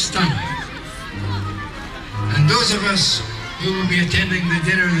absolute stunner. And those of us who will be attending the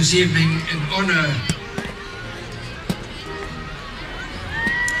dinner this evening in honor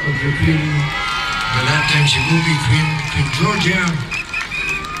of the Queen, by that time she will be Queen Georgia,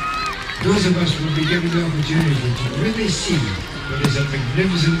 those of us will be given the opportunity to really see what is a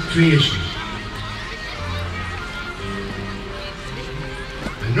magnificent creation.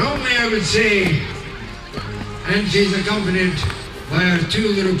 And normally I would say, and she's accompanied by our 2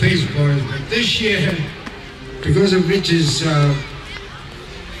 little pace boys, but this year, because of Rich's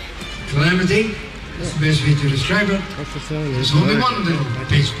calamity, that's the best way to describe it, there's only one little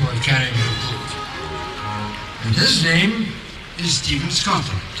pace boy carrying her boat. And his name is Stephen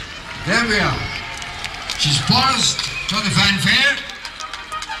Scotland. There we are. She's paused for the fanfare.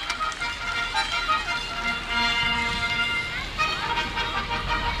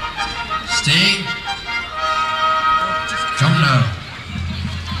 Stay. Come now.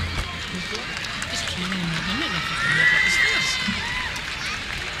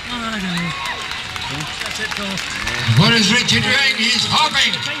 Oh, I know. What is Richie doing? He's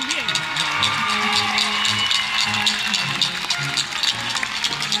hopping.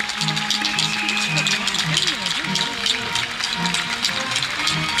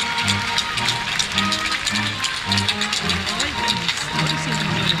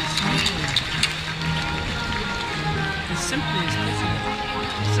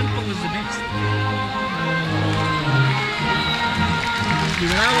 Simple is the best. You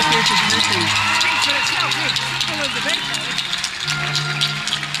were allocated initially. Speaks for itself, eh? Simple is the best.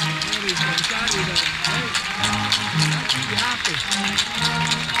 Always been carried out. Right? That should be happy.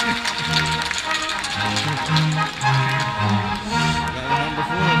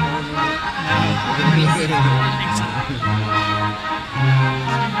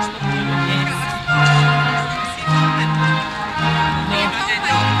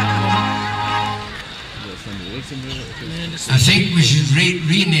 I think we should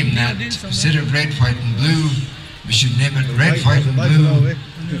rename that. Instead of red, white and blue, we should name it red, white and blue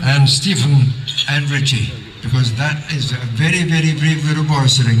and Stephen and Richie, because that is a very, very brave little boy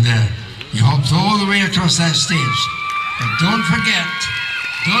sitting there. He hopped all the way across that stage. But don't forget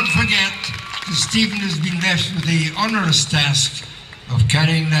that Stephen has been left with the onerous task of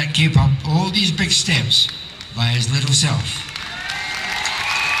carrying that cape up all these big steps by his little self.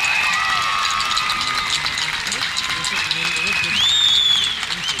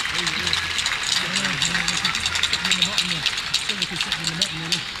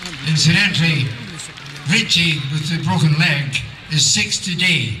 Incidentally, Richie with the broken leg is 6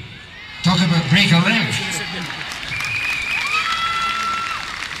 today. Talk about break a leg.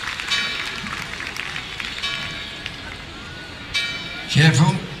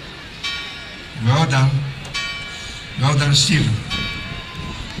 Careful. Well done. Well done, Stephen.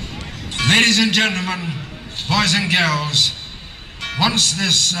 Ladies and gentlemen, boys and girls, once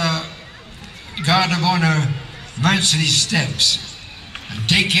this guard of honor mounts these steps, and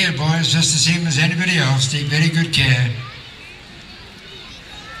take care, boys, just the same as anybody else, take very good care.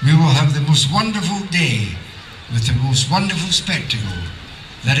 We will have the most wonderful day with the most wonderful spectacle.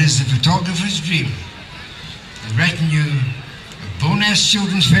 That is the photographer's dream. The retinue of Bowness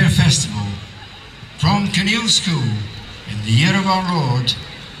Children's Fair Festival from Kinneil School in the year of our Lord,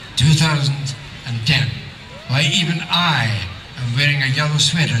 2010. Why, even I am wearing a yellow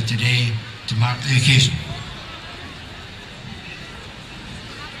sweater today to mark the occasion.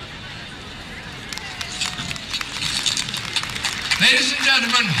 Ladies and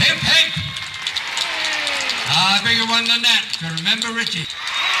gentlemen, hip hip! A bigger one than that, to remember Richie.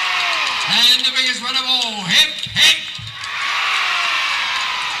 And the biggest one of all, hip hip!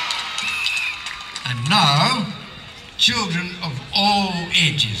 And now, children of all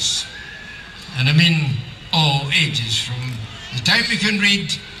ages. And I mean all ages, from the time you can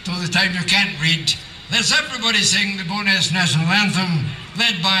read till the time you can't read. Let's everybody sing the Bowness National Anthem,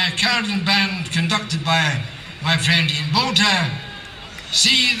 led by a Carolyn band conducted by my friend Ian Bolter.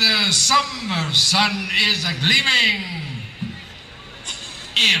 See, the summer sun is a-gleaming.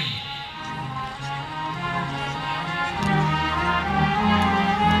 Ian.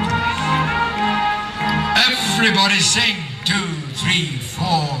 Everybody sing. 2, 3, 4,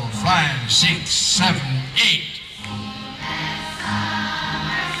 5, 6, 7, 8.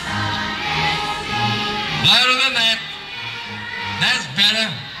 Louder than that. That's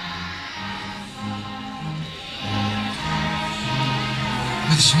better.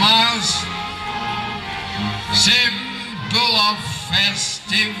 With smiles, symbol of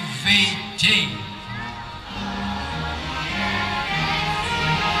festivity.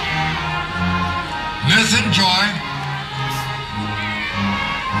 Mirth and joy.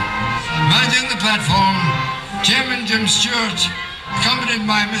 Mounting the platform, Chairman Jim Stewart, accompanied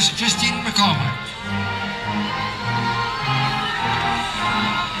by Miss Christine McCormack.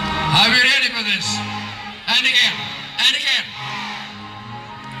 Are we ready for this? And again, and again.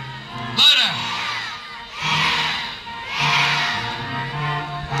 Louder.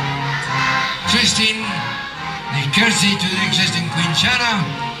 Christine, the courtesy to the existing Queen Shanna.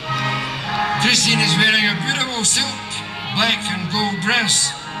 Christine is wearing a beautiful silk, black and gold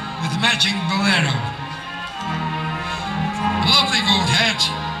dress with matching bolero. A lovely gold hat.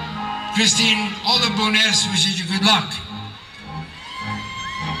 Christine, all the Bowness wishes you good luck.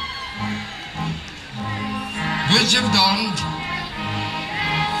 Goods have donned.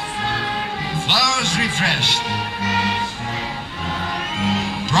 Flowers refreshed,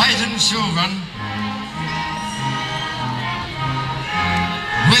 bright and silvern,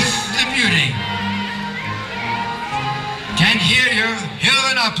 with the beauty. Can hear you, hill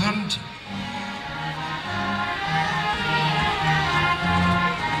and upland.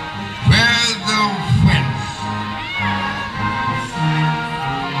 Where the wind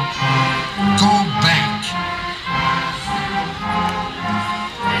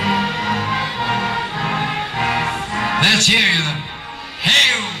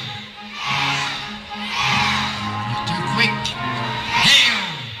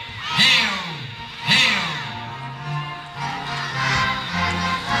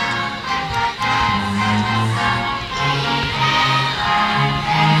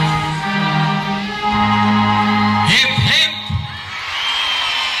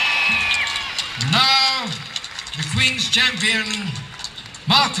champion,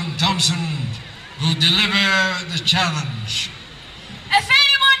 Malcolm Thompson, will deliver the challenge. If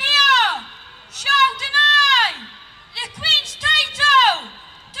anyone here shall deny the Queen's title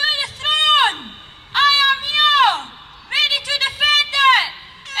to the throne, I am here, ready to defend it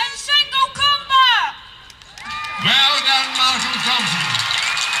in single combat. Well done, Malcolm Thompson.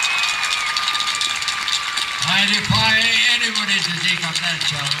 I defy anybody to take up that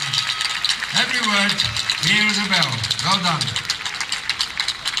challenge. Every word rings a bell. Well done.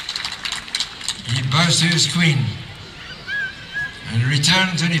 He bows to his queen and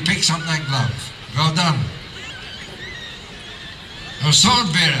returns and he picks up that glove. Well done. Our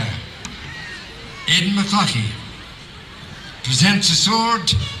sword bearer, Aidan McCluckie, presents the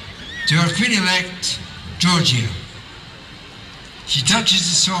sword to our Queen-elect, Georgia. She touches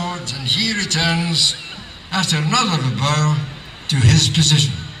the sword and he returns, after another bow, to his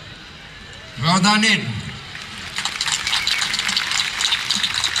position. Well done, Aidan.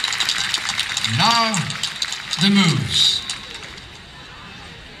 Now, the moves.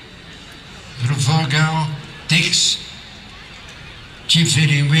 Little Thor girl takes Chief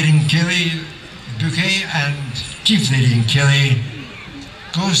Lady in Waiting Kelly bouquet, and Chief Lady in Kelly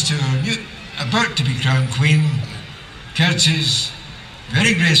goes to her new, about to be crowned queen, curtsies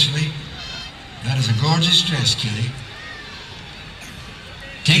very gracefully. That is a gorgeous dress, Kelly.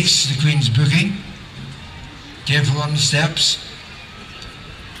 Takes the queen's bouquet, careful on the steps,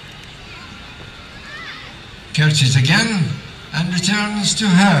 curtsies again, and returns to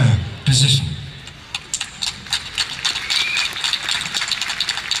her position.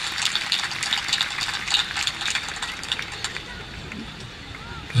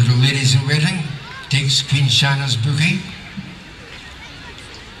 Little ladies in waiting takes Queen Shana's bouquet.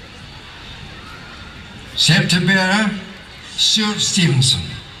 Scepter bearer Stuart Stevenson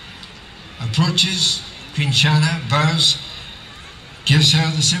approaches Queen Shana, bows, gives her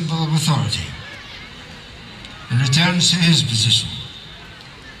the symbol of authority, and returns to his position.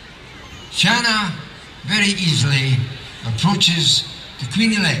 Shana very easily approaches the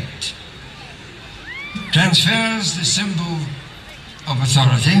Queen-elect, transfers the symbol of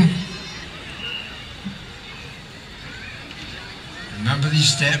authority. Remember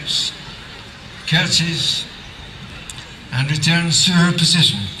these steps, curtsies, and returns to her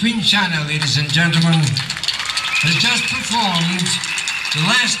position. Queen Shana, ladies and gentlemen, has just performed the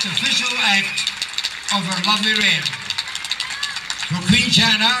last official act of her lovely reign. For Queen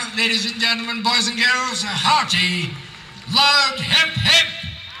Shana, ladies and gentlemen, boys and girls, a hearty, loud hip hip.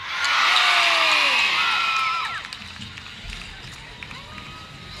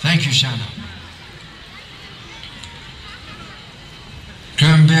 Thank you, Shana.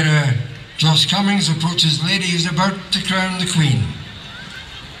 Crown bearer Joss Cummings approaches lady who's about to crown the Queen,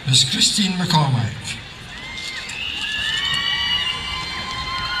 Miss Christine McCormack.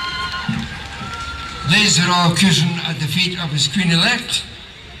 Lays the royal cushion at the feet of his Queen-elect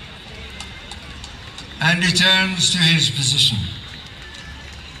and returns to his position.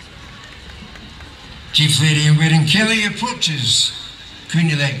 Chief Lady in Waiting Kelly approaches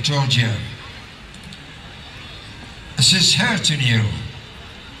Queen-elect Georgia, assists her to kneel,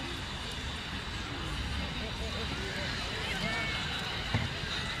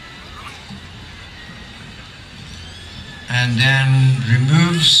 and then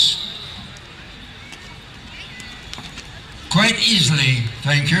removes quite easily,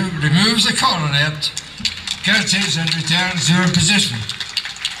 thank you, removes the coronet, curtsies and returns to her position.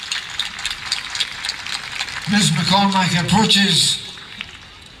 Ms. McCormack approaches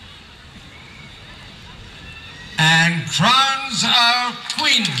and crowns our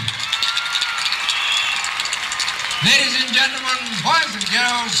Queen. Ladies and gentlemen, boys and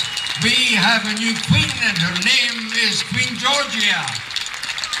girls, we have a new Queen and her name is Queen Georgia.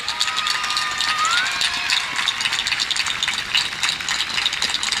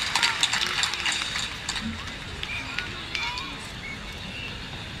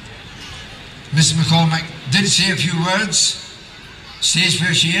 Miss McCormack did say a few words, stays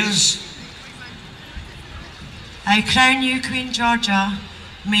where she is. I crown you Queen Georgia.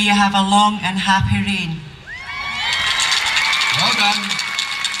 May you have a long and happy reign. Well done.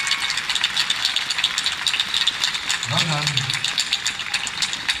 Well done.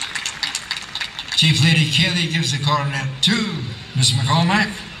 Chief Lady Kelly gives the coronet to Miss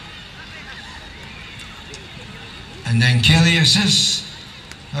McCormack. And then Kelly assists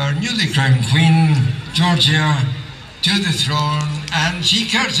our newly crowned Queen, Georgia, to the throne, and she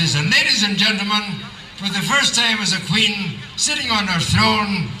curtsies. And ladies and gentlemen, for the first time as a queen sitting on her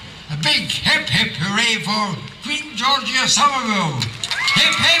throne, a big hip hip hooray for Queen Georgia Somerville.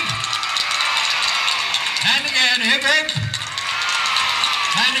 Hip hip. And again, hip hip.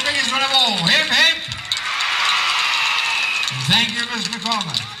 And the biggest one of all, hip hip. And thank you, Miss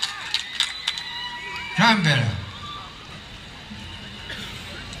McCormack. Cranberry.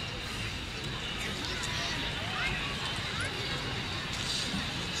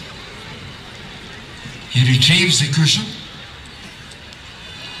 He retrieves the cushion.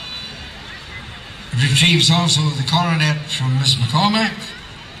 Retrieves also the coronet from Miss McCormack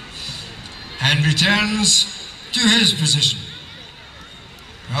and returns to his position.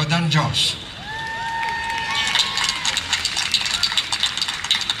 Well done, Josh.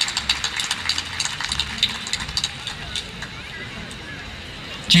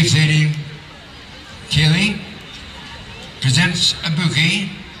 Chief Lady Kaylee presents a bouquet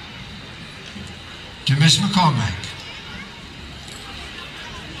to Miss McCormack.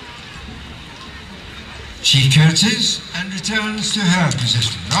 She curtsies and returns to her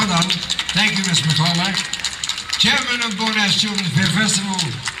position. Well done. Thank you, Miss McCormack. Chairman of Bowness Children's Fair Festival,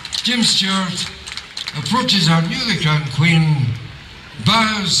 Jim Stewart, approaches our newly crowned Queen,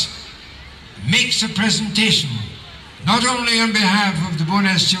 bows, makes a presentation, not only on behalf of the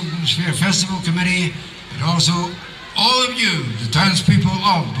Bowness Children's Fair Festival Committee, but also all of you, the townspeople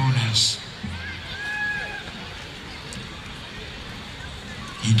of Bowness.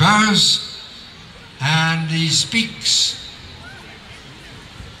 He bows and he speaks.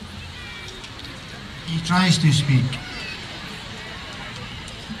 He tries to speak.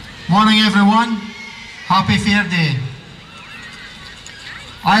 Morning everyone, happy Fair Day.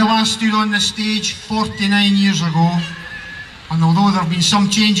 I last stood on this stage 49 years ago, and although there have been some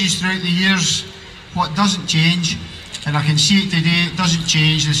changes throughout the years, what doesn't change, and I can see it today, it doesn't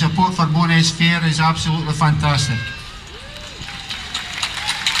change. The support for Bowness Fair is absolutely fantastic.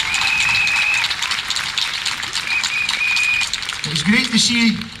 It's great to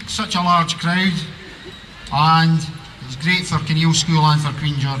see such a large crowd, and it's great for Kinneil School and for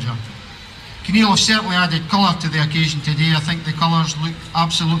Queen Georgia. Kinneil have certainly added colour to the occasion today. I think the colours look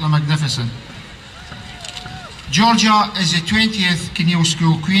absolutely magnificent. Georgia is the 20th Kinneil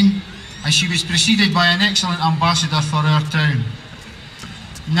School Queen, and she was preceded by an excellent ambassador for our town,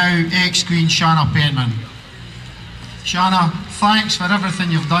 now ex-Queen Shanna Penman. Shanna, thanks for everything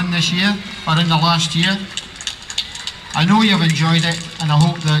you've done this year, or in the last year. I know you've enjoyed it, and I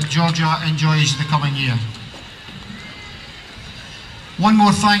hope that Georgia enjoys the coming year. One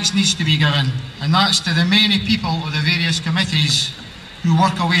more thanks needs to be given, and that's to the many people of the various committees who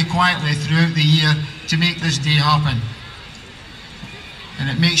work away quietly throughout the year to make this day happen. And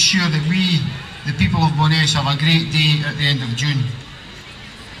it makes sure that we, the people of Bowness, have a great day at the end of June.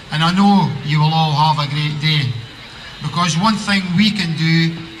 And I know you will all have a great day, because one thing we can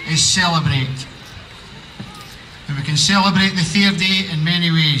do is celebrate. And we can celebrate the Fair Day in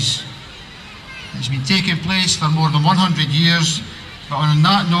many ways. It's been taking place for more than 100 years, but on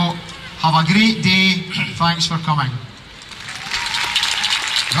that note, have a great day. Thanks for coming.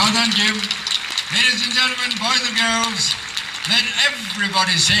 Well done, Jim. Ladies and gentlemen, boys and girls, let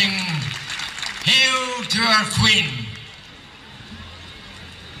everybody sing Hail to our Queen.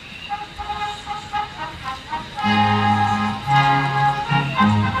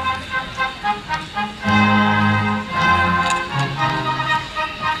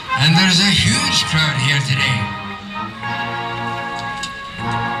 And there's a huge crowd here today.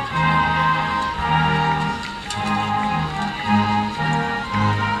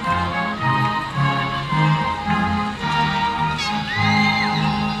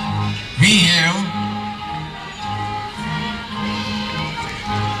 We hail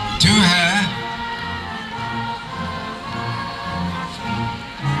to her,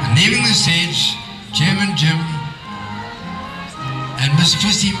 and leaving the stage, Chairman Jim and Miss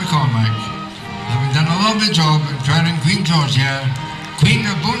Christine McCormack, having done a lovely job in crowning Queen Georgia, Queen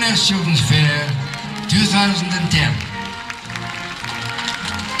of Bowness Children's Fair 2010.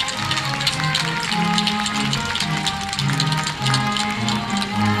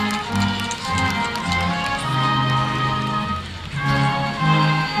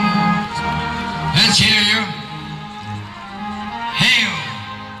 Let's hear you. Hail.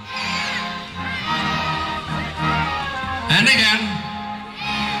 And again.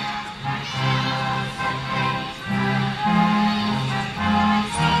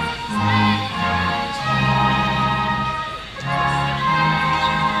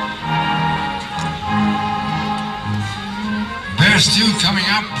 Verse 2 coming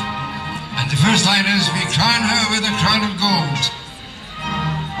up, and the first line is, we crown her with a crown of gold.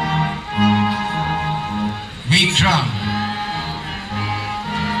 We crown.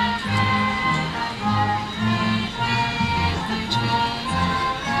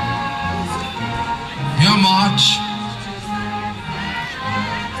 Your march.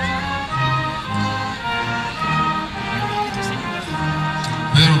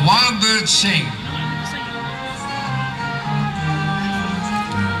 Where wild birds sing.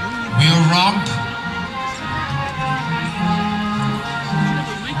 We'll romp.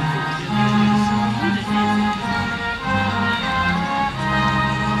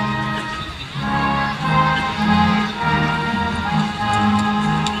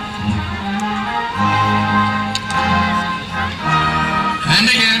 And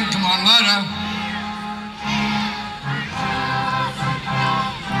again, come on, louder.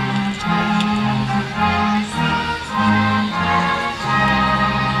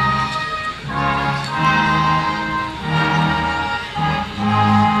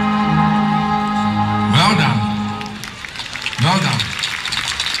 Well done. Well done.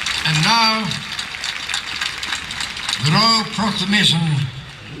 And now, the Royal Proclamation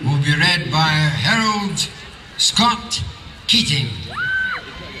will be read by Harold Scott Keating.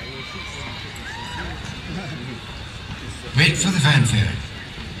 Wait for the fanfare.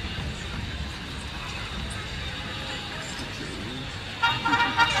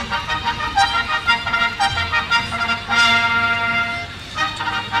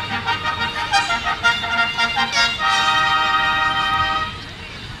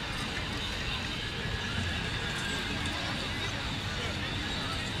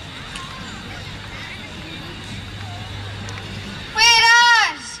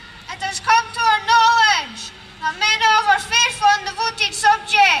 Whereas it has come to our knowledge that many of our faithful and devoted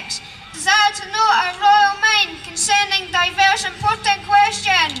subjects desire to know our royal mind concerning diverse important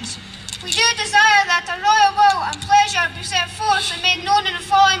questions, we do desire that our royal will and pleasure be set forth and made known in the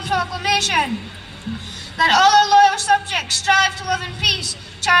following proclamation. That all our loyal subjects strive to live in peace,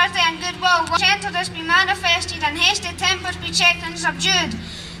 charity and goodwill, while gentleness be manifested and hasty tempers be checked and subdued,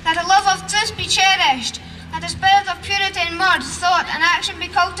 that the love of truth be cherished, that the spirit of purity in word, thought and action be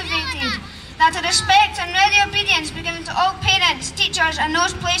cultivated, that the respect and ready obedience be given to all parents, teachers and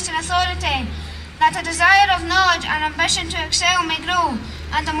those placed in authority, that the desire of knowledge and ambition to excel may grow,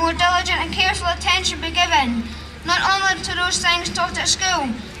 and a more diligent and careful attention be given, not only to those things taught at school,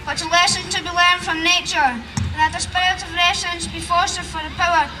 but to lessons to be learned from nature, and that the spirit of reverence be fostered for the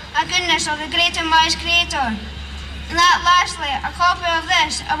power and goodness of the great and wise Creator. And that lastly, a copy of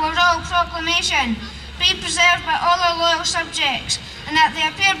this, our Royal Proclamation, be preserved by all our loyal subjects, and that they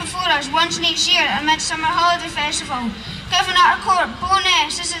appear before us once in each year at Midsummer Holiday Festival, given at our court,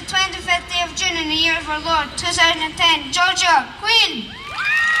 Bowness, this is the 25th day of June in the year of our Lord, 2010. Georgia, Queen!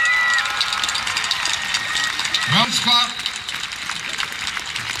 Well, Scott,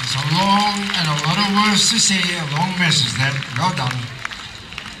 it's a long and a lot of words to say, a long message there. Well done.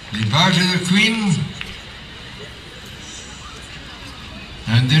 They bow to the Queen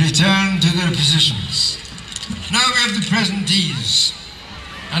and they return to their positions. Now we have the presentees,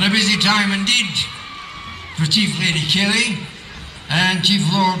 and a busy time indeed for Chief Lady Kelly and Chief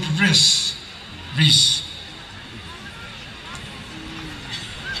Lord Rees.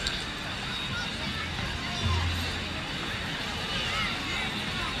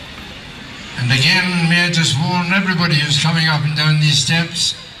 And again, may I just warn everybody who's coming up and down these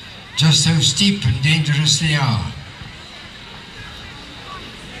steps just how steep and dangerous they are.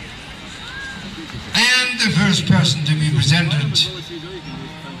 And the first person to be presented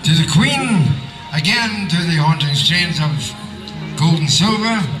to the Queen, again to the haunting strains of gold and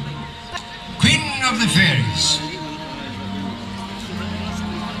silver, Queen of the Fairies.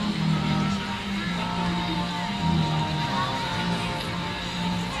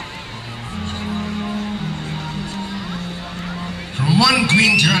 From one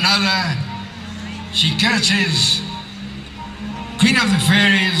queen to another, she curtsies. Queen of the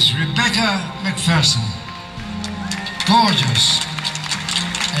Fairies, Rebecca McPherson. Gorgeous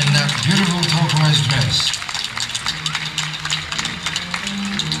in that beautiful turquoise dress.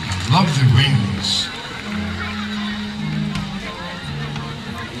 I love the wings.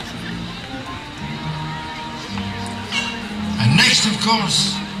 And next, of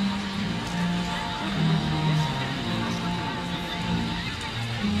course,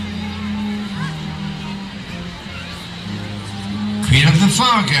 Queen of the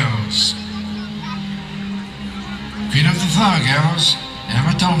Flower Girls. Queen of the Flower Girls,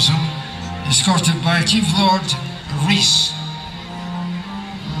 Emma Thompson, escorted by Chief Lord Rees.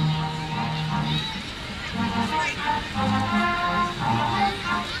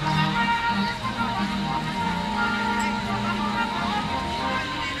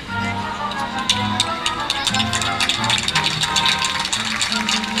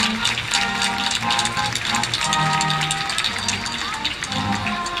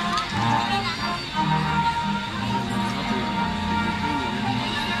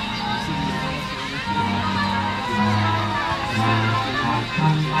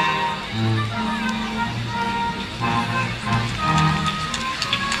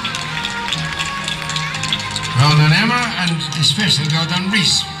 Well done, Emma, and especially well done,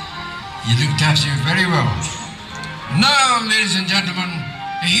 Reese. You looked after you very well. Now, ladies and gentlemen,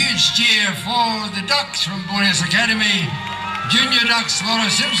 a huge cheer for the Ducks from Boreas Academy, Junior Ducks Laura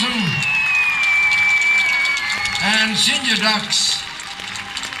Simpson, and Senior Ducks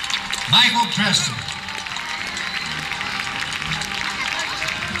Michael Preston.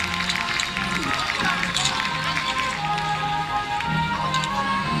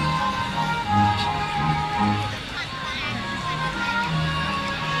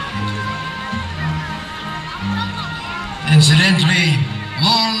 Incidentally,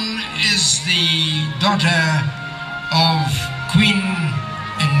 Lauren is the daughter of Queen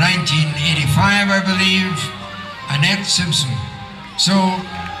in 1985, I believe, Annette Simpson. So,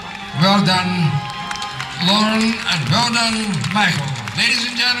 well done, Lauren, and well done, Michael. Ladies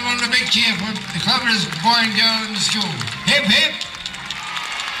and gentlemen, a big cheer for the cleverest boy and girl in the school. Hip, hip!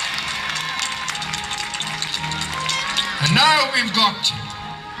 And now we've got,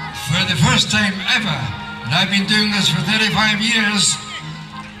 for the first time ever, and I've been doing this for 35 years,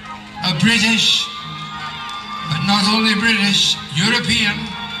 a British, but not only British, European,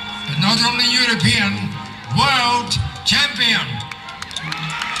 but not only European, world champion.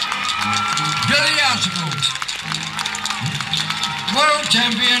 Billy Archibald. World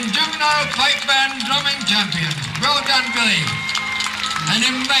champion, juvenile pipe band drumming champion. Well done, Billy. And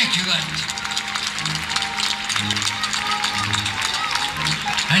immaculate.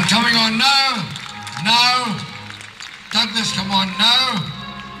 And coming on now, Douglas, come on now.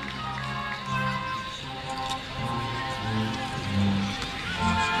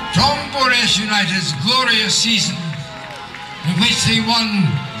 From Boreas United's glorious season, in which they won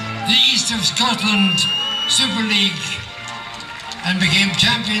the East of Scotland Super League and became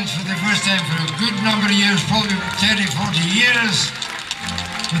champions for the first time for a good number of years, probably 30, 40 years,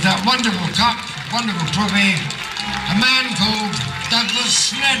 with that wonderful cup, wonderful trophy, a man called Douglas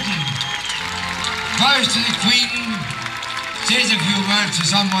Snedden bows to the Queen, says a few words to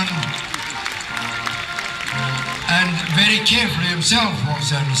someone, and very carefully himself walks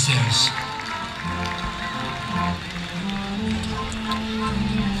down the stairs.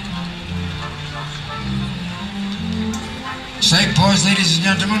 Slight pause, ladies and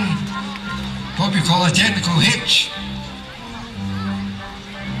gentlemen. What we call a technical hitch.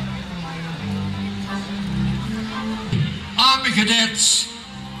 Army cadets,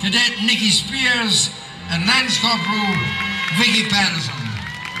 Cadet Nicky Spears and Lance Corporal Vicky Patterson.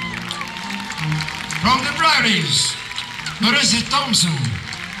 From the Brownies, Marissa Thompson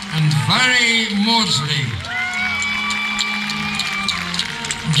and Barry Maudsley.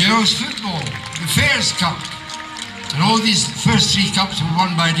 Girls football, the Fairs Cup. And all these first three cups were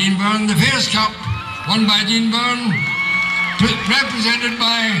won by Dean Byrne. The Fairs Cup, won by Dean Byrne, represented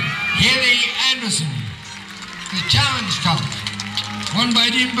by Haley Anderson. The Challenge Cup, won by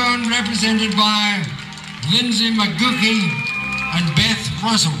Dean Byrne, represented by Lindsay McGookie and Beth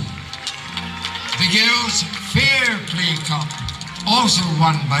Russell. The Girls Fair Play Cup, also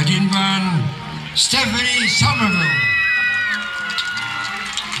won by Dean Byrne, Stephanie Somerville.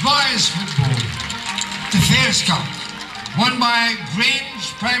 Boys Football, the Fairs Cup, won by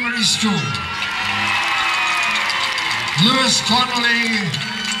Grange Primary School. Lewis Connolly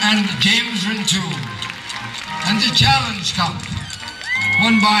and James Rintoul. And the Challenge Cup,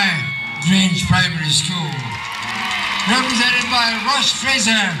 won by Grange Primary School, represented by Ross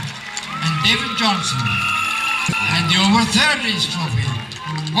Fraser and David Johnson. And the Over-30s Trophy,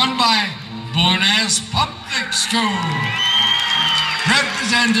 won by Boreas Public School,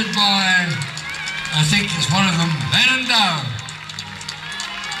 represented by, I think it's one of them, Lennon Dow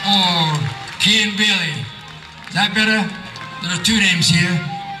or Cian Bailey. Is that better? There are two names here.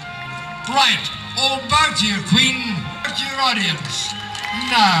 Right, all bow to your Queen, bow to your audience.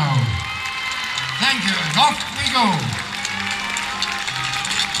 Now, thank you, and off we go.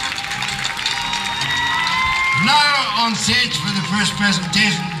 Now on stage for the first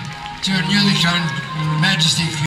presentation to her newly crowned Majesty Queen.